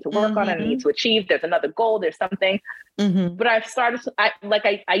fix and I need to work on and I need to achieve. There's another goal. There's something. But I've started to,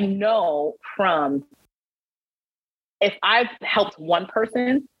 I know from, if I've helped one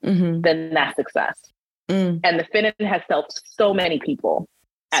person, then that's success. And the Finnan has helped so many people.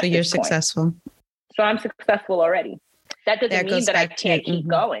 So you're successful. So I'm successful already. That doesn't mean that I can't keep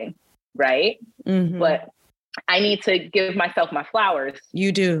going. Right. But I need to give myself my flowers.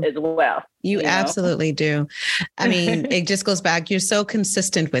 You do as well. You absolutely do. I mean, it just goes back. You're so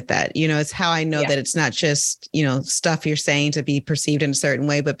consistent with that. It's how I know that it's not just, stuff you're saying to be perceived in a certain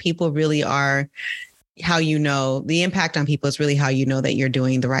way, but people really are how the impact on people is really how you know that you're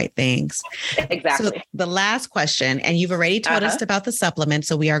doing the right things. Exactly. So the last question, and you've already told us about the supplement.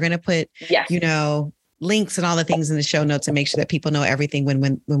 So we are going to put, links and all the things in the show notes and make sure that people know everything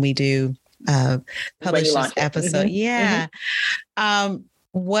when we do publish this episode. Mm-hmm. Yeah. Mm-hmm.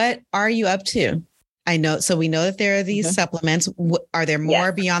 What are you up to? I know. So we know that there are these supplements. Are there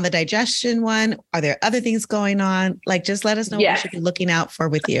more beyond the digestion one? Are there other things going on? Like, just let us know what we should be looking out for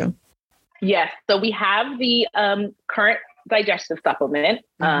with you. Yes. So we have the current digestive supplement,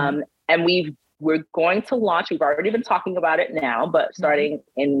 and we're going to launch. We've already been talking about it now, but starting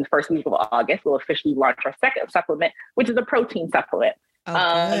in the first week of August, we'll officially launch our second supplement, which is a protein supplement.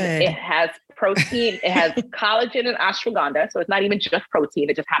 It has protein, it has collagen and ashwagandha. So it's not even just protein.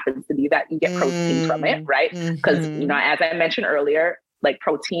 It just happens to be that you get protein from it, right? Because, you know, as I mentioned earlier, like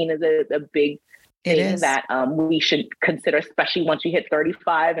protein is a big thing that we should consider, especially once you hit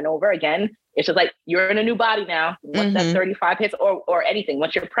 35 and over. Again, it's just like you're in a new body now. Once that 35 hits, or anything,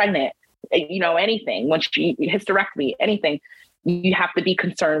 once you're pregnant, you know, anything, once you hysterectomy, anything, you have to be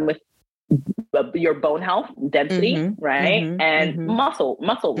concerned with your bone health, density, right? And muscle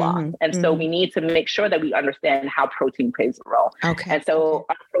loss. And so we need to make sure that we understand how protein plays a role. Okay. And so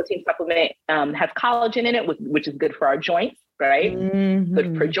our protein supplement has collagen in it, which is good for our joints, right?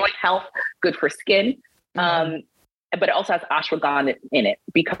 Good for joint health, good for skin. But it also has ashwagandha in it,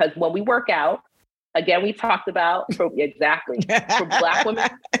 because when we work out, again, we talked about for Black women,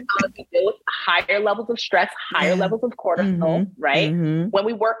 we deal with higher levels of stress, higher levels of cortisol, right? When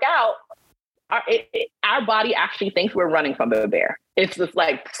we work out, our body actually thinks we're running from a bear. It's just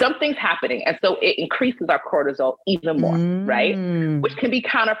like something's happening. And so it increases our cortisol even more, right? Which can be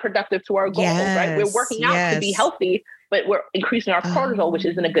counterproductive to our goals, right? We're working out to be healthy, but we're increasing our cortisol, which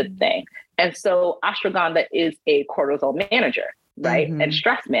isn't a good thing. And so ashwagandha is a cortisol manager, right? And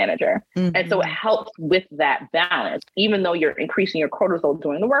stress manager. And so it helps with that balance. Even though you're increasing your cortisol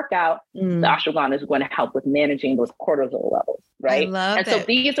during the workout, the ashwagandha is going to help with managing those cortisol levels, right? So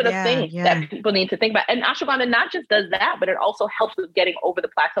these are the things that people need to think about. And ashwagandha not just does that, but it also helps with getting over the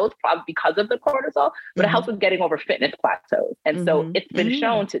plateaus, probably because of the cortisol, but it helps with getting over fitness plateaus. And so it's been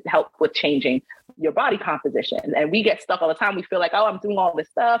shown to help with changing your body composition. And we get stuck all the time. We feel like, oh, I'm doing all this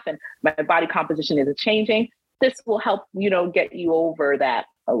stuff and my body composition isn't changing. This will help, you know, get you over that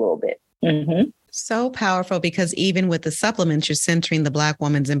a little bit. So powerful, because even with the supplements, you're centering the Black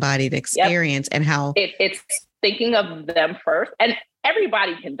woman's embodied experience and how it's thinking of them first, and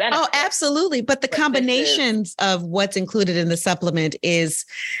everybody can benefit. Oh, absolutely. But the combinations of what's included in the supplement is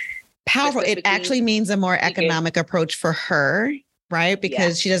powerful. It actually means a more economic approach for her. Right?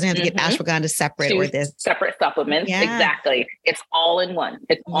 Because she doesn't have to get ashwagandha separate or this separate supplements. Yeah. Exactly. It's all in one.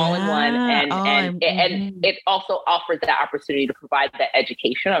 It's all in one. And it also offers that opportunity to provide that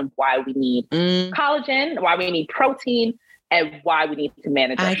education on why we need collagen, why we need protein, and why we need to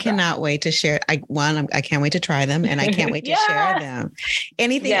manage our stress. Cannot wait to share. I can't wait to try them, and I can't wait to share them.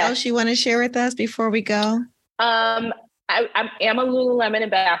 Anything else you want to share with us before we go? I am a Lululemon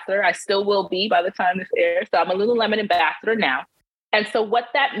ambassador. I still will be by the time this airs. So I'm a Lululemon ambassador now. And so what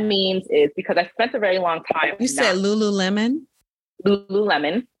that means is, because I spent a very long time. You said Lululemon?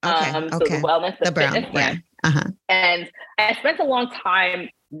 Lululemon. So the wellness, the fitness brand. And I spent a long time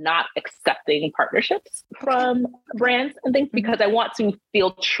not accepting partnerships from brands and things, because I want to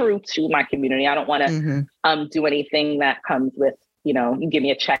feel true to my community. I don't want to do anything that comes with, you know, you give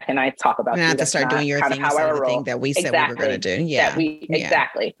me a check and I talk about you. Have to start doing your thing, thing that we said we were going to do. Yeah.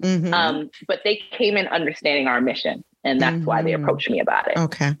 Exactly. But they came in understanding our mission. And that's why they approached me about it.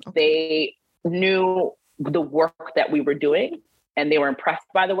 Okay. They knew the work that we were doing, and they were impressed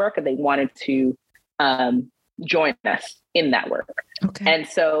by the work, and they wanted to join us in that work. Okay. And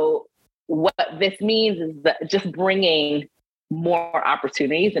so what this means is that just bringing more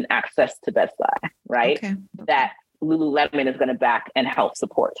opportunities and access to Bed-Stuy, right? Okay. That Lululemon is going to back and help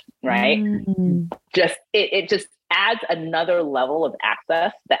support, right? It just adds another level of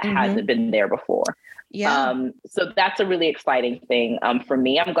access that hasn't been there before. Yeah. So that's a really exciting thing for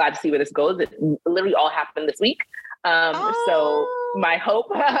me. I'm glad to see where this goes. It literally all happened this week. So my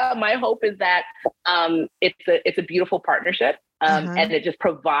hope is that it's a beautiful partnership, and it just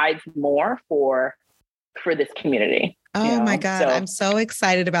provides more for this community. Oh my God. I'm so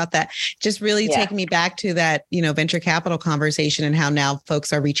excited about that. Just really taking me back to that, you know, venture capital conversation, and how now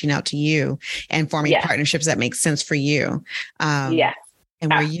folks are reaching out to you and forming partnerships that make sense for you. Yes.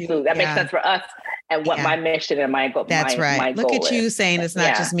 And absolutely. That makes sense for us. And what my mission and my goal. That's right. My Look at you saying it's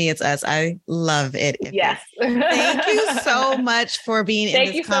not just me, it's us. I love it. Yes. Thank you so much for being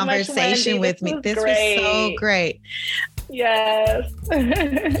in this conversation with me. This was so great. Yes.